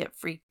because they get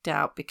freaked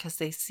out because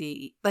they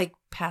see like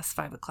past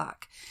 5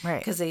 o'clock. Right.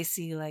 Because they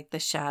see like the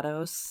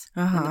shadows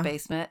in the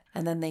basement,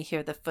 and then they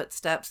hear the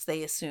footsteps.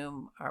 They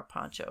assume are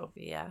Pancho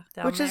Villa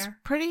down Which there. is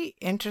pretty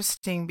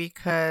interesting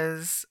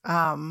because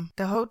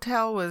the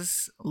hotel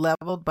was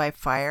leveled by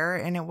fire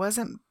and it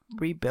wasn't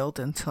rebuilt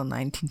until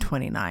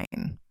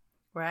 1929.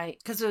 Right.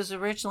 Because it was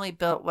originally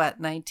built,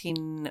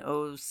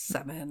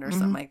 1907 or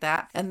something like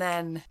that. And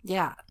then,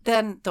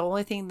 then the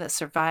only thing that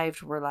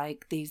survived were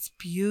like these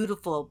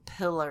beautiful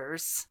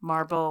pillars,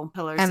 marble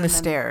pillars. And the then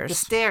stairs. The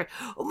stair.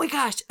 Oh my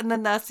gosh. And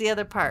then that's the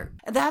other part.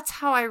 And that's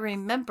how I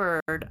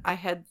remembered I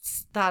had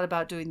thought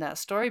about doing that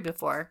story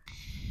before,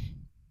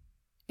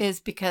 is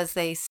because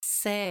they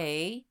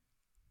say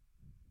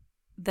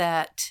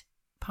that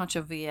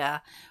Pancho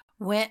Villa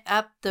went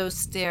up those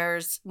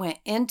stairs, went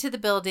into the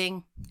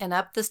building and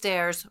up the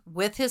stairs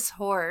with his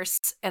horse,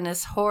 and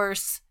his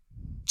horse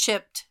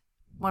chipped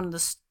one of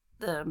the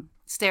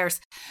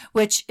stairs,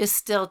 which is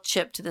still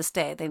chipped to this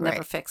day. They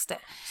never fixed it.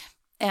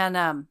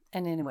 And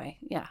anyway,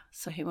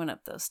 so he went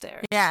up those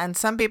stairs. Yeah, and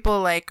some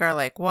people are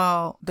like,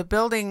 well, the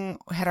building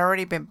had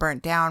already been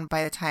burnt down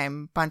by the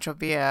time Pancho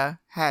Villa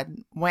had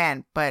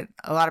went, but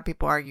a lot of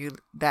people argue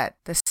that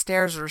the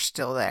stairs were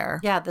still there.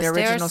 Yeah, the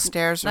original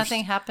stairs.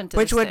 Nothing happened to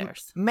the stairs. Which would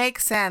make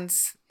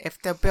sense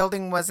if the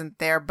building wasn't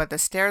there, but the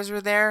stairs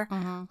were there.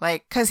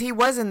 Because he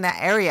was in that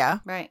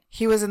area. Right.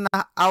 He was in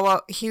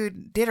he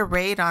did a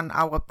raid on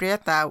Agua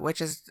Prieta, which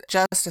is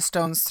just a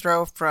stone's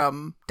throw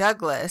from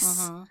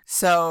Douglas.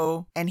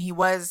 So, and he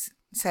was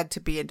said to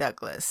be in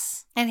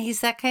Douglas. And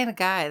he's that kind of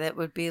guy that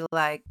would be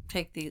like,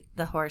 take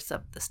the horse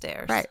up the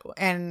stairs. Right.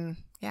 And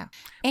yeah.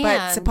 And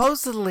but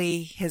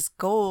supposedly his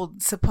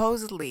gold,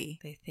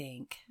 they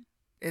think.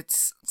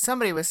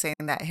 Somebody was saying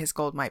that his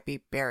gold might be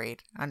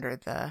buried under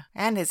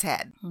and his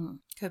head.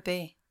 Could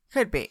be.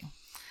 Could be.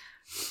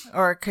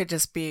 Or it could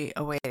just be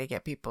a way to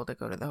get people to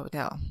go to the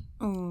hotel.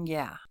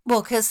 Yeah.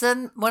 Well, because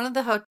then one of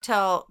the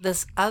hotel,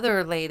 this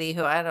other lady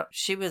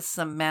she was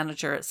some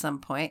manager at some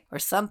point or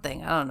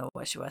something. I don't know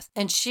what she was.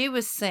 And she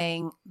was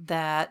saying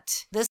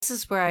that this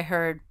is where I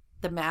heard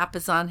the map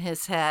is on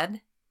his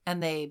head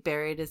and they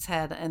buried his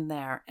head in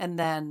there. And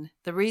then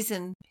the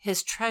reason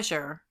his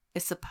treasure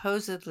is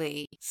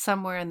supposedly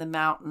somewhere in the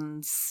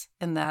mountains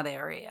in that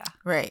area.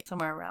 Right.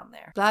 Somewhere around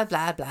there. Blah,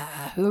 blah,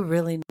 blah. Who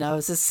really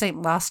knows? It's St.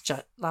 Lost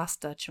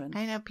Dutchman.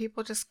 I know.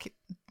 People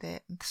the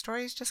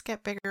stories just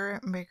get bigger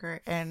and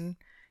bigger. And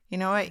you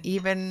know what?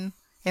 Even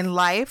in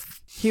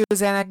life, he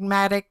was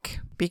enigmatic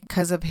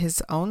because of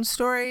his own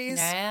stories.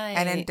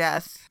 And in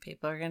death.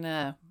 People are going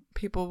to...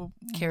 People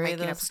carry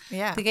those.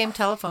 The game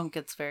telephone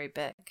gets very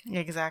big.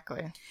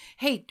 Exactly.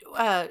 Hey,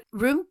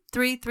 room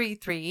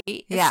 333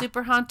 is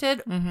super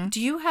haunted. Do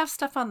you have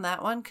stuff on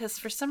that one? Because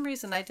for some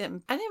reason I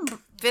didn't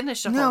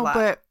finish a whole lot.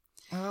 But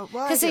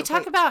because they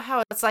talk about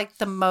how it's like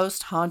the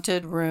most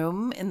haunted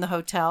room in the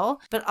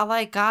hotel, but all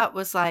I got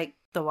was like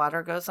the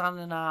water goes on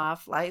and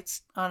off,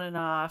 lights on and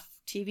off,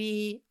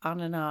 TV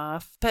on and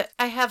off. But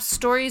I have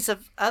stories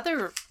of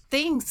other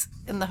things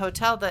in the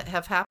hotel that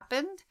have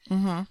happened,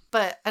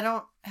 but I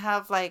don't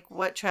have like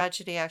what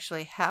tragedy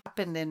actually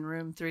happened in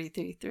room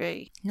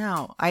 333.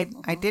 No, I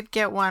did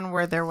get one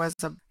where there was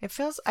I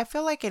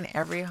feel like in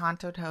every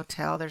haunted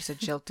hotel there's a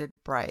jilted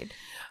bride.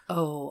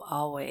 Oh,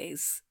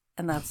 always.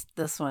 And that's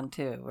this one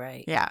too,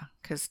 right? Yeah,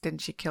 because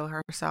didn't she kill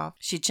herself?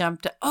 She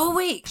jumped. Oh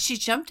wait, she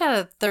jumped out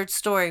of a third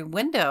story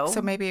window.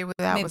 So maybe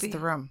that was the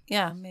room.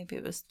 Yeah, maybe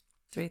it was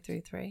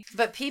 333.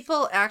 But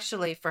people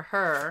actually for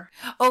her.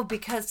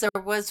 Because there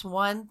was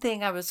one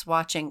thing I was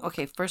watching.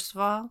 Okay, first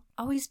of all,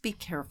 always be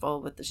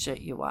careful with the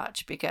shit you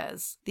watch,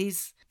 because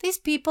these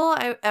people.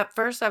 At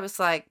first I was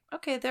like,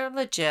 okay, they're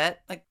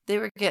legit. Like they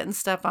were getting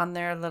stuff on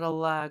their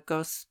little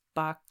ghost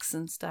box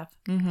and stuff.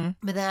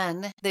 But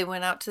then they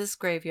went out to this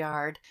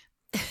graveyard.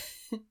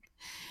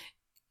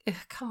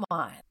 Come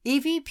on.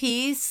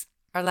 EVPs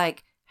are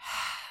like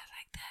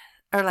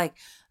that. Are like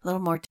a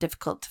little more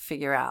difficult to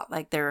figure out.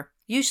 Like they're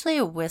usually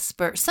a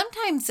whisper.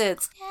 Sometimes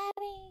it's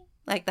Daddy,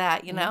 like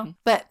that, you know?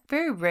 But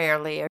very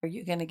rarely are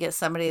you going to get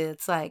somebody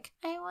that's like,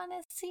 I want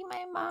to see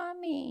my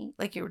mommy.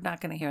 Like you're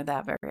not going to hear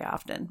that very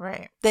often.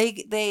 Right.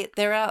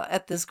 They're out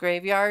at this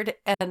graveyard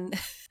and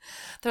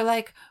they're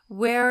like,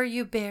 where are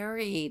you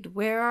buried?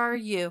 Where are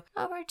you?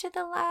 Over to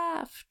the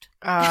left.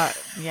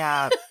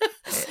 Yeah.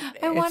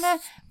 I want to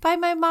buy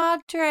my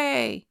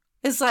madre.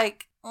 It's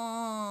like,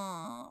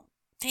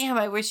 damn,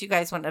 I wish you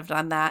guys wouldn't have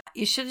done that.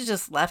 You should have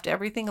just left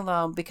everything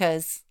alone,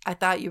 because I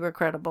thought you were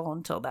credible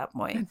until that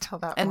point.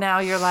 And now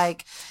you're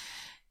like,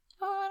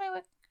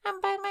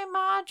 I'm buying my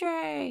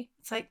madre.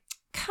 It's like,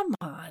 come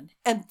on.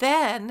 And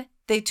then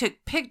they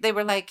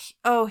were like,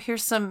 oh,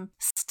 here's some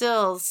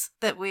stills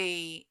that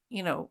we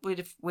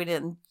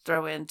didn't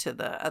throw into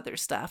the other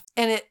stuff.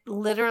 And it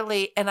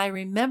literally, and I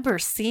remember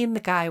seeing the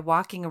guy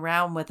walking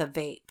around with a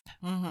vape.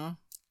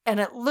 And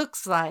it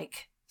looks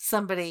like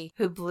somebody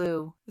who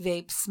blew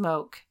vape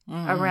smoke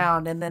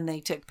around, and then they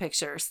took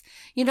pictures.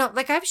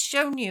 Like I've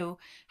shown you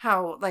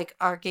how like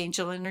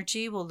archangel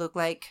energy will look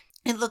like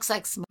It looks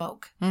like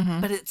smoke,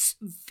 Mm-hmm. but it's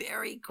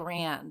very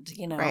grand,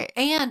 you know. Right.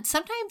 And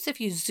sometimes if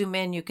you zoom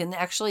in, you can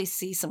actually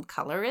see some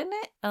color in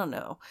it. I don't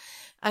know.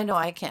 I know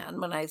I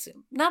can when I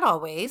zoom. Not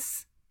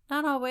always.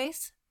 Not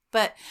always.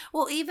 But,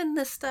 well, even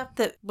the stuff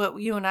that what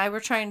you and I were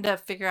trying to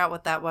figure out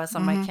what that was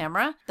on my Mhm.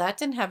 camera, that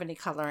didn't have any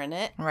color in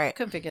it. Right.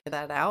 Couldn't figure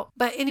that out.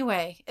 But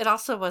anyway, it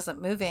also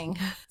wasn't moving.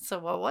 So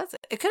what was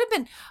it? It could have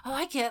been, oh,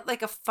 I get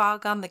like a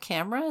fog on the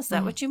camera. Is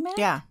that Mhm. what you meant?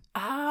 Yeah.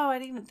 Oh, I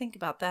didn't even think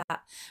about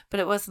that. But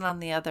it wasn't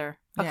on the other.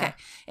 Okay. Yeah.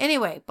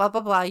 Anyway, blah,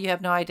 blah, blah. You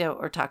have no idea what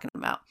we're talking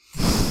about.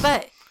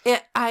 But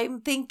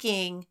I'm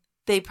thinking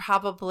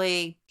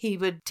he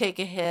would take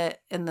a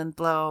hit and then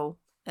blow,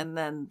 and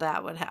then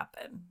that would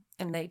happen.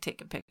 And they take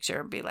a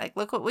picture and be like,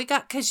 look what we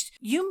got. Because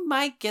you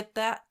might get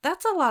that.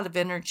 That's a lot of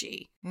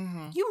energy.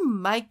 Mm-hmm. You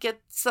might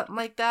get something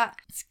like that.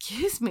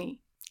 Excuse me.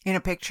 In a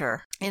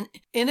picture. In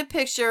a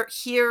picture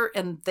here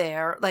and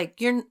there. Like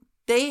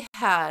they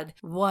had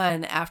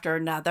one after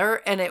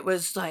another, and it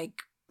was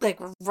like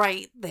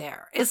right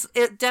there.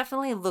 It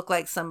definitely looked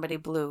like somebody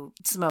blew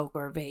smoke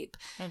or vape.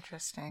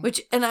 Interesting.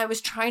 And I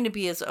was trying to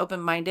be as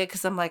open-minded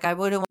because I'm like, I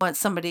wouldn't want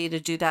somebody to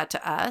do that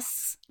to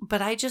us.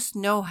 But I just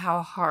know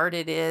how hard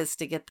it is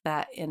to get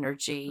that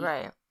energy.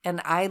 Right.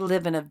 And I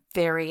live in a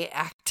very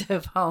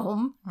active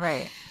home.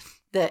 Right.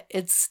 That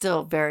it's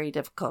still very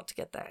difficult to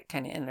get that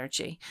kind of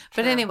energy.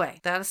 But Sure. anyway,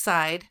 that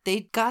aside,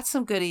 they got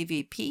some good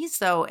EVPs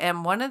though.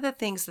 And one of the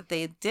things that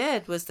they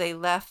did was they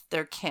left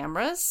their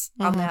cameras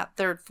on Mhm. that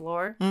third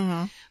floor,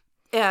 Mm-hmm.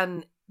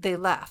 and they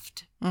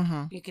left.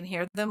 Mm-hmm. You can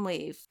hear them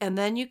leave. And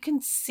then you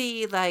can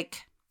see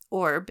like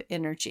orb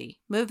energy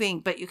moving,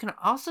 but you can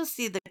also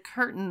see the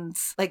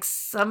curtains, like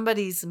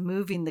somebody's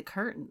moving the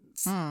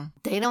curtains. Mm.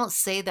 They don't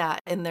say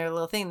that in their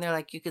little thing. They're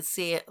like, you could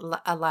see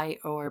a light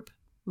orb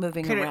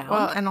moving around.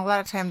 Well, and a lot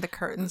of time the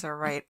curtains are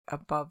right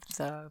above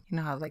the, you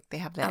know how like they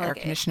have the Like air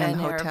conditioner in an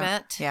the air hotel.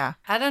 vent? Yeah.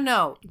 I don't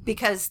know,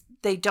 because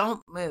they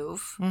don't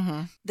move.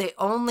 Mm-hmm. They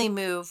only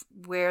move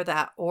where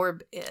that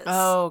orb is.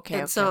 Oh, okay.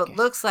 And okay, so okay. it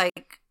looks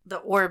like the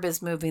orb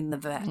is moving the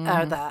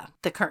Mhm.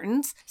 the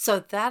curtains. So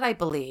that I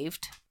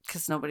believed,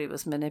 because nobody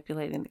was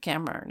manipulating the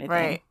camera or anything.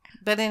 Right.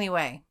 But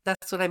anyway,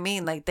 that's what I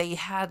mean. Like they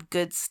had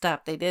good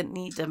stuff. They didn't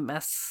need to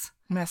mess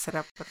Mess it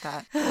up with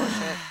that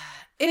bullshit.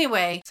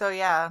 Anyway, So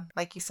yeah,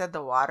 like you said,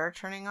 the water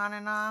turning on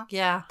and off,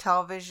 yeah.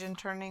 television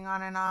turning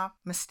on and off,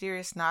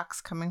 mysterious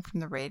knocks coming from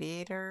the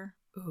radiator.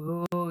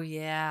 Ooh,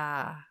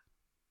 yeah.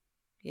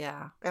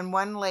 Yeah. And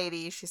one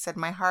lady, she said,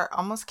 my heart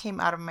almost came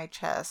out of my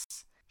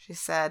chest. She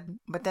said,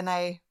 but then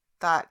I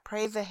thought,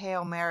 pray the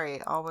Hail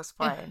Mary, all was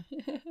fine.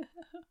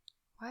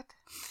 What?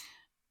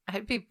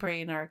 I'd be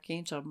praying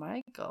Archangel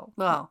Michael.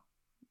 Well,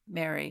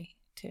 Mary,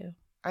 too.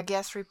 A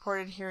guest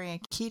reported hearing a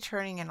key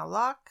turning in a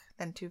lock,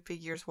 then two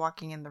figures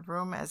walking in the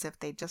room as if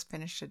they just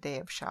finished a day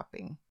of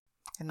shopping.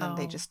 And then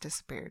they Oh. just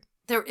disappeared.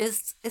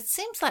 It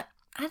seems like,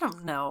 I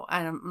don't know.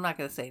 I'm not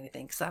going to say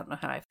anything because I don't know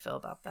how I feel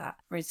about that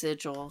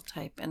residual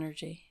type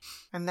energy.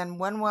 And then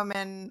one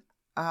woman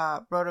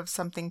wrote of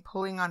something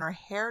pulling on her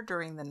hair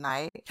during the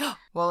night,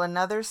 while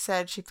another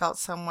said she felt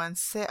someone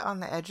sit on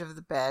the edge of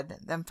the bed,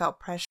 then felt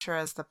pressure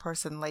as the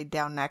person laid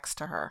down next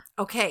to her.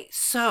 Okay,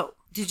 so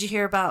did you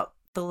hear about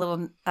the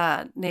little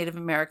Native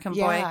American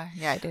boy?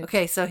 Yeah, I did.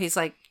 Okay, so he's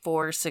like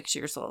 4 or 6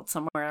 years old,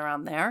 somewhere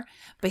around there.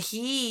 But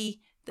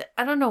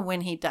I don't know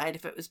when he died,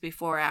 if it was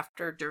before,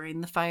 after,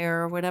 during the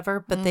fire or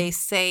whatever, but they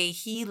say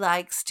he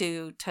likes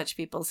to touch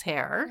people's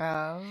hair.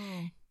 Oh.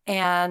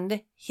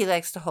 And he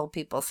likes to hold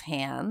people's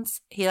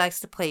hands. He likes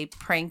to play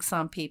pranks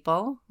on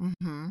people.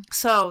 Mm-hmm.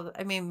 So,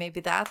 I mean,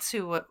 maybe that's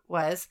who it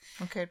was.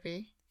 It could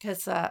be.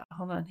 Because,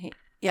 hold on.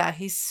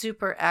 He's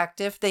super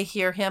active. They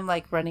hear him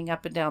like running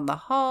up and down the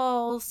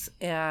halls,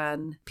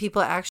 and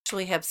people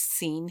actually have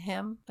seen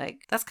him.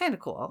 Like, that's kind of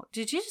cool.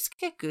 Did you just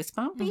get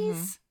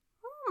goosebumpies?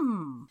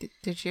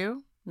 Did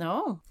you?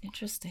 No.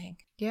 Interesting.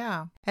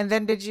 Yeah. And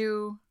then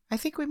I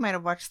think we might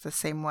have watched the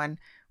same one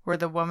where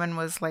the woman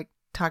was like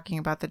talking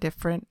about the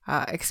different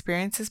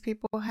experiences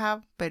people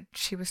have, but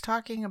she was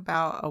talking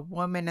about a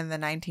woman in the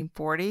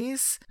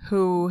 1940s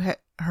who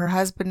her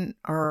husband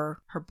or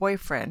her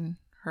boyfriend,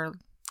 her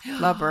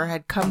lover,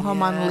 had come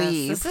home on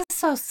leave. This is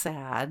so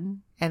sad.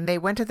 And they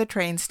went to the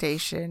train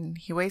station.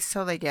 He waits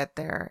till they get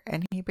there,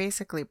 and he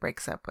basically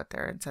breaks up with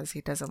her and says he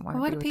doesn't want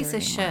to What be a with piece her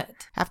of anymore.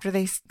 shit. After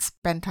they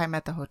spend time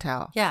at the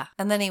hotel. Yeah.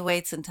 And then he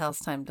waits until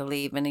it's time to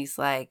leave, and he's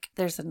like,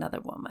 there's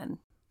another woman.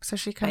 So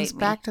she comes Bite me.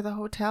 back to the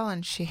hotel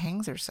and she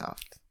hangs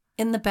herself.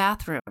 In the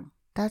bathroom.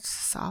 That's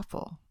just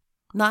awful.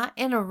 Not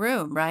in a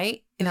room,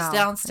 right? It was No.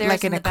 downstairs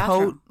like in a the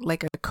bathroom.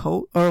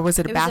 coat, or was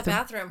it a It bathroom?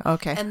 was a bathroom.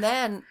 Okay. And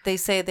then they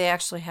say they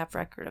actually have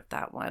record of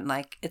that one.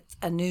 Like, it's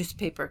a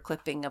newspaper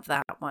clipping of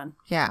that one.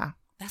 Yeah.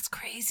 That's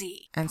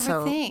crazy. And Poor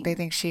so thing. they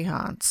think she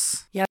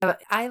haunts. Yeah,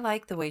 but I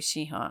like the way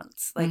she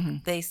haunts.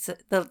 Like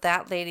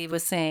that lady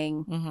was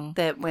saying Mm-hmm.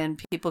 that when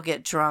people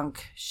get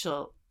drunk,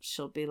 she'll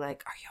be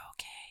like, "Are you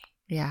okay?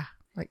 Yeah.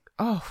 Like,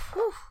 oh,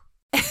 whew.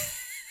 Are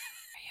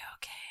you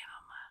okay,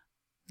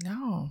 Alma?"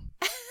 No.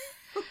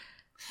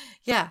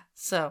 Yeah.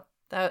 So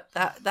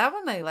That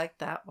one, I like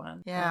that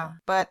one. Yeah.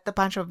 But the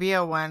Pancho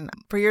Villa one,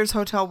 for years,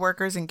 hotel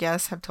workers and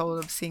guests have told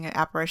of seeing an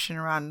apparition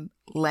around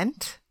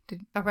Lent.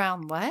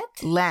 Around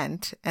what?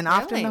 Lent, and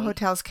often the Really?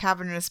 hotel's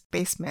cavernous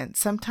basement.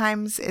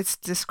 Sometimes it's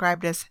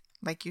described as,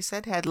 like you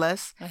said,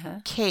 headless,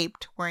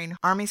 caped, wearing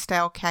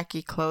army-style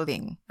khaki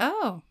clothing.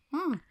 Oh.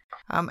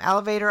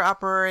 Elevator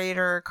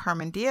operator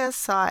Carmen Diaz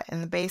saw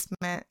in the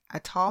basement a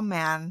tall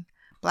man,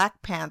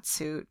 black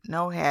pantsuit,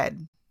 no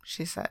head,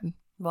 she said.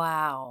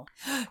 Wow.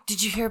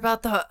 Did you hear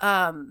about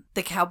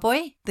the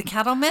cowboy, the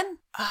cattleman?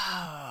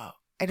 Oh,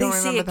 I don't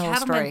remember the whole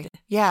story.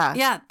 Yeah. Yeah.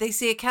 Yeah, they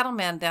see a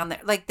cattleman down there.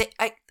 Like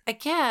I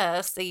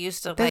guess they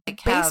used to The like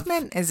have,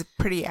 basement is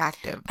pretty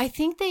active. I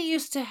think they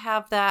used to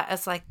have that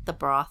as like the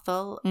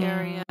brothel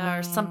area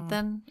or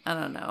something. I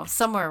don't know.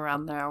 Somewhere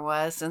around there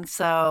was. And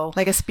so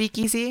Like a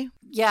speakeasy?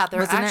 yeah,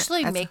 they're Wasn't it?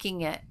 actually That's-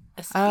 making it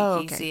a speakeasy Oh,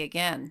 okay.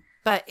 again.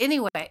 But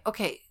anyway,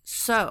 okay,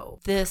 so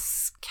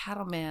this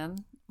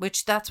cattleman,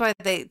 which that's why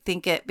they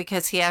think it,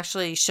 because he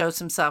actually shows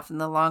himself in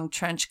the long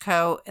trench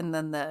coat and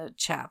then the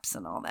chaps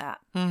and all that,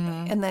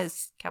 and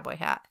this cowboy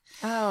hat.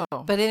 Oh.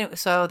 But anyway,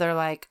 so they're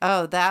like,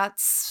 oh,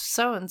 that's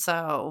so and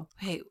so.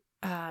 Wait,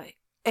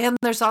 and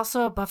there's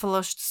also a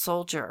Buffalo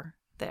Soldier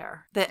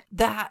there.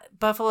 That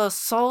Buffalo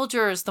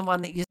Soldier is the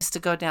one that used to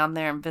go down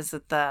there and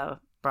visit the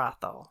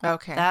brothel.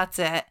 Okay. That's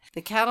it.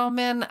 The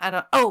cattleman,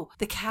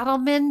 the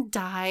cattleman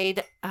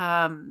died.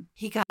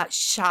 He got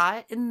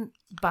shot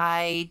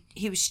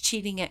he was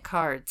cheating at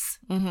cards,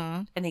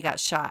 and he got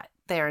shot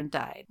there and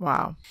died.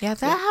 Wow. Yeah,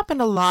 that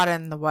happened a lot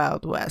in the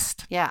Wild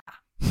West. Yeah.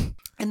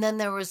 And then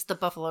there was the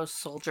Buffalo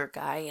Soldier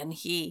guy, and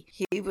he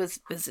was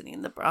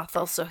visiting the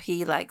brothel, so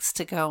he likes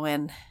to go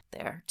in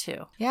there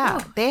too. Yeah,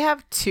 Ooh. they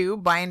have 2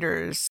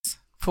 binders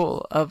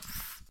full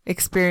of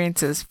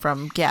experiences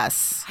from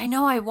guests. I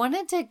know. I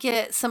wanted to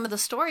get some of the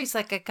stories.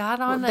 Like I got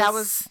on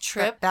this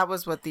trip. That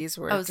was what these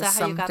were. Oh, is that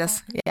how you got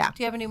that? Yeah.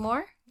 Do you have any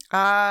more?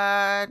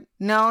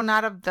 No,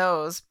 not of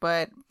those.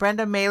 But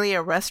Brenda Maley,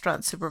 a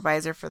restaurant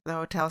supervisor for the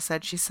hotel,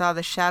 said she saw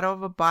the shadow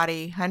of a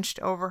body hunched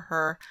over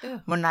her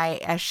Ew. one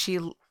night as she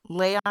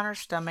lay on her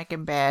stomach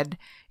in bed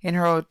in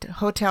her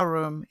hotel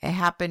room. It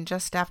happened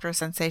just after a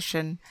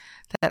sensation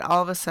that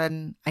all of a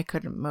sudden I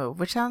couldn't move,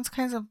 which sounds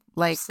kind of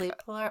like Sleep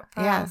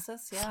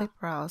paralysis. Yeah. sleep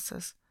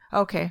paralysis.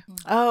 Okay.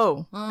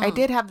 Oh, I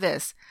did have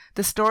this.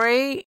 The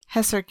story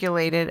has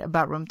circulated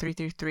about room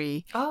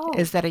 333 Oh.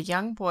 is that a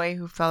young boy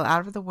who fell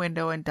out of the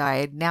window and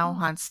died now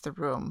haunts the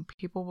room.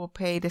 People will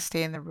pay to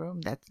stay in the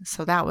room.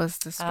 So that was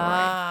the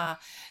story.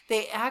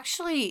 They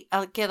actually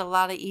get a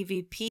lot of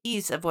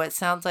EVPs of what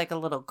sounds like a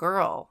little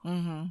girl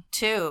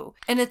too.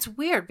 And it's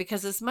weird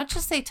because as much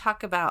as they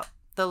talk about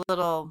the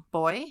little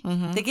boy,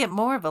 they get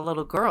more of a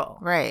little girl.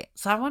 Right.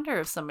 So I wonder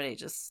if somebody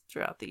just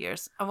throughout the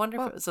years, I wonder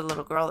if it was a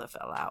little girl that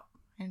fell out.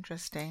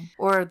 Interesting.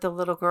 Or the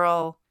little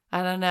girl,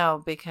 I don't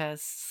know,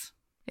 because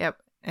Yep.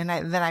 And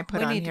then I put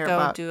we on need here to go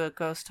about. do a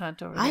ghost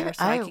hunt over there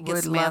so I can get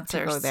would some love answers.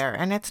 to go there,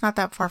 and it's not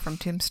that far from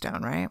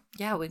Tombstone, right?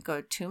 Yeah, we go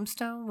to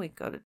Tombstone, we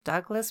go to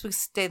Douglas, we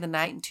stay the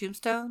night in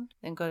Tombstone,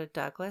 then go to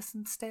Douglas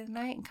and stay the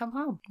night and come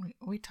home.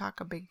 We talk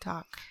a big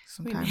talk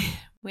sometimes.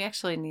 We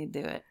actually need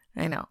to do it.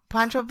 I know.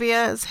 Pancho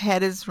Villa's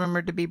head is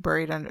rumored to be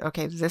buried under.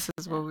 Okay, this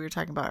is what we were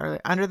talking about earlier.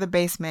 Under the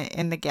basement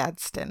in the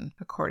Gadsden.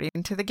 According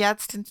to the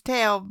Gadsden's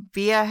tale,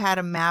 Villa had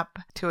a map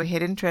to a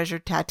hidden treasure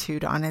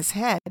tattooed on his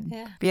head.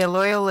 Yeah. Villa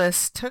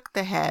loyalists took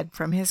the head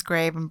from his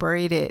grave and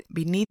buried it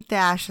beneath the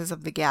ashes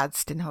of the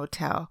Gadsden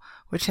Hotel,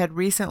 which had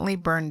recently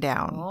burned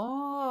down.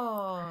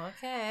 Oh,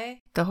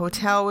 okay. The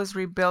hotel was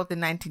rebuilt in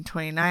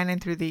 1929,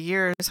 and through the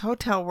years,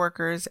 hotel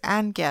workers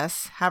and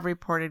guests have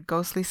reported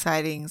ghostly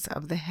sightings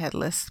of the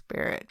headless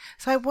spirit.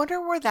 So I wonder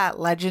where that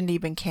legend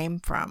even came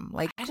from.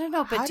 Like, I don't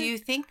know, but how do did- you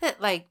think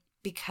that, like,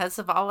 because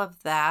of all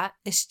of that,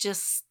 it's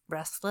just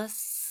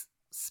restless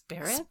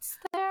spirits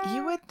there?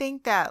 You would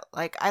think that,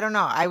 like, I don't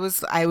know. I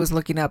was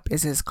looking up,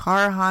 is his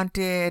car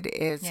haunted?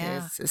 Is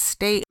his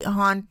estate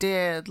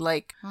haunted?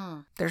 Like,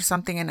 there's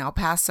something in El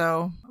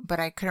Paso, but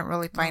I couldn't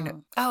really find it.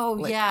 Oh,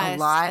 like, yeah. a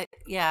lot.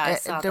 I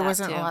saw there that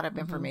wasn't too. a lot of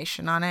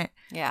information on it.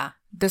 Yeah.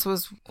 This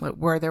was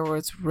where there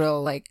was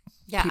real, like,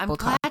 Yeah, I'm people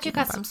glad you talking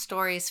got about some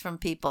stories from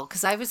people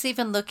because I was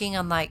even looking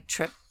on like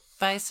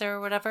TripAdvisor or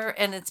whatever,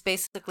 and it's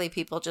basically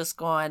people just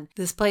going,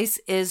 "This place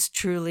is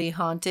truly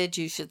haunted.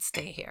 You should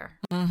stay here.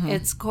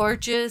 It's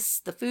gorgeous.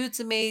 The food's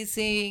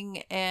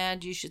amazing,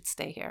 and you should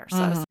stay here." So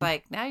I was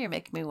like, "Now you're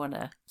making me want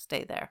to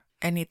stay there."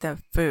 and eat the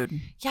food.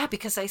 Yeah,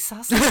 because I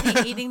saw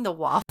somebody eating the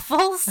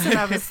waffles, and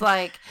I was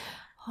like,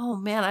 "Oh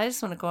man, I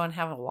just want to go and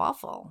have a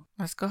waffle."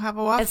 Let's go have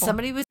a waffle. And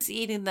somebody was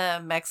eating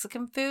the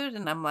Mexican food,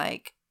 and I'm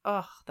like,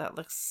 "Oh, that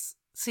looks."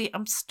 See,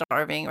 I'm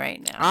starving right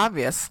now.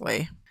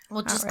 Obviously.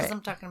 Well, just because Alright.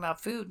 I'm talking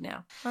about food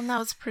now. And that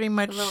was pretty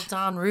much. The little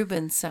Don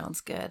Rubens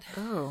sounds good.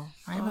 Oh,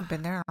 I haven't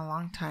been there in a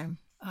long time.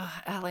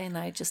 Allie and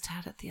I just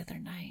had it the other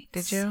night.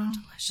 Did So you?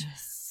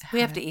 delicious. We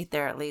have to eat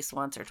there at least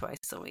once or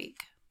twice a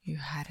week. You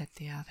had it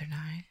the other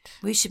night.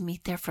 We should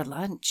meet there for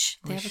lunch.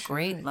 They We have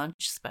great should.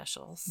 lunch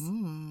specials.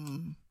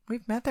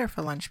 We've met there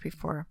for lunch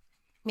before.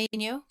 Me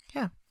and you?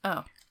 Yeah.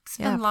 Oh, it's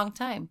Yeah. been a long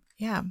time.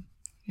 Yeah.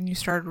 and you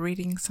started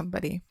reading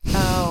somebody.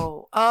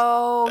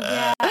 Oh,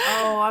 yeah.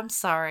 Oh, I'm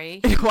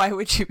sorry. Why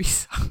would you be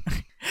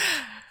sorry?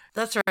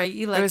 That's right.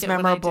 You like it was it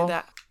memorable. when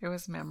I do that. It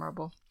was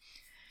memorable.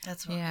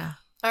 That's what. Yeah.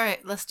 All right,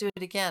 let's do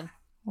it again.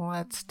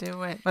 Let's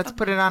do it. Let's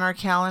put it on our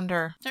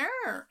calendar.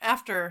 Sure.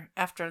 After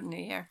New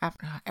Year.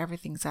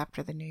 Everything's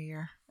after the New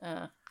Year.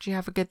 Uh, Did you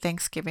have a good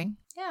Thanksgiving?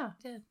 yeah,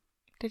 did.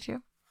 Did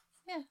you?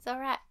 Yeah, it's all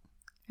right.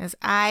 As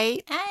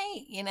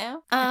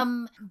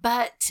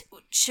But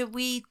should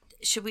we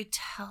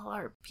tell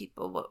our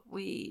people what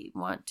we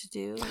want to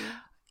do?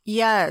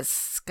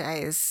 Yes,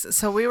 guys.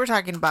 So we were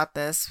talking about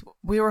this.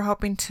 We were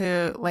hoping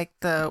to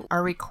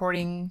our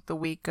recording the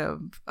week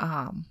of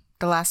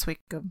the last week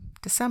of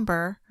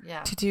December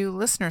to do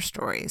listener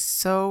stories.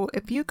 So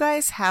if you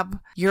guys have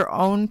your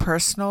own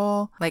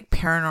personal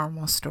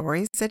paranormal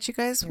stories that you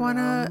guys want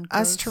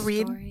us to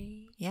read,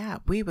 yeah,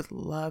 we would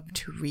love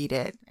to read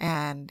it.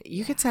 And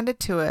you could send it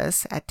to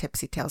us at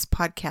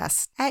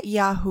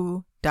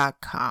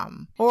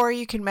tipsytalespodcast@yahoo.com, or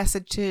you can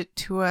message it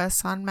to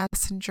us on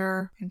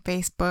Messenger and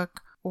Facebook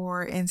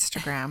or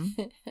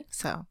Instagram.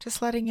 So just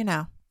letting you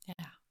know.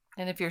 Yeah.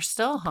 And if you're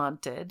still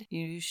haunted,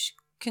 you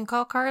can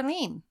call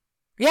Carlene.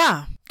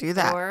 Yeah, do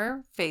that.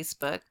 Or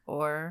Facebook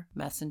or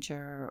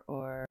Messenger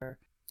or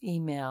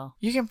email.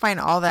 You can find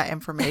all that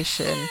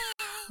information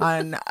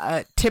on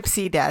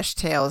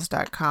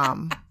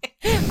tipsy-tales.com.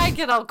 I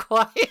get all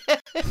quiet.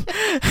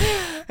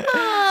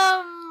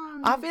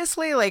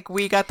 Obviously,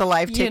 we got the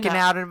life taken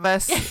out of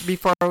us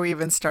before we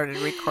even started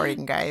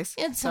recording, guys.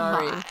 It's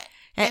sorry. Hot.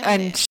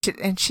 And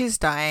she's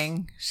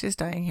dying. She's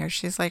dying here.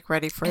 She's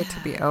ready for it to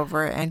be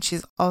over. And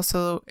she's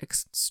also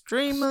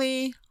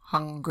extremely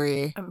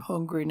hungry. I'm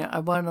hungry now. I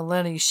want a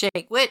Lenny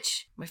shake,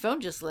 which my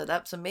phone just lit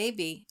up. So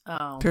maybe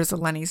there's a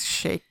Lenny's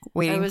shake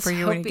waiting for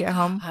you when you get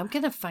home. I'm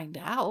going to find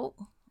out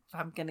if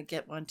I'm going to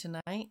get one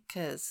tonight.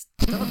 Because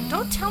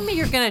don't tell me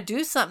you're going to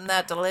do something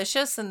that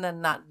delicious and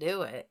then not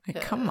do it.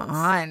 Come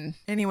on.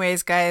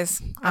 Anyways,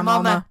 guys, I'm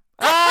Alma.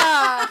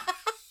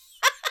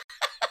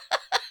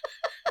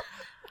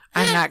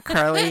 I'm not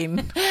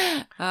Carlene.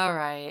 All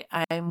right.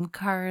 I'm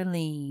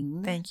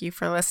Carlene. Thank you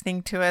for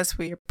listening to us.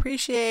 We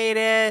appreciate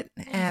it.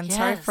 And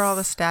sorry for all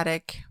the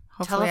static.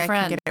 Hopefully I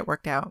can get it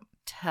worked out.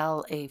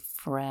 Tell a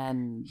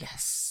friend.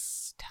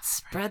 Yes.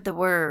 Spread the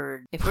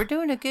word. If we're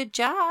doing a good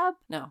job.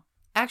 No.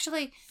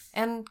 Actually,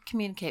 and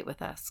communicate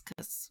with us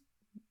because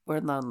we're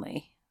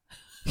lonely.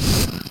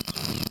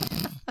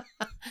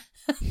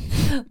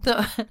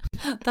 The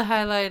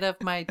highlight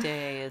of my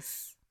day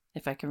is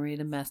if I can read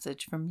a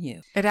message from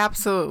you. It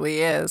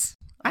absolutely is.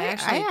 I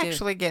actually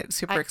actually get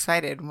super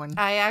excited when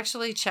I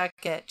actually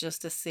check it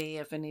just to see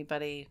if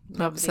anybody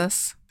loves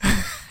us.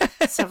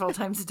 Several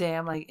times a day.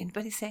 I'm like,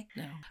 anybody say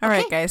no? All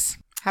right, guys.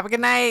 Have a good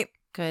night.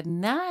 Good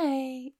night.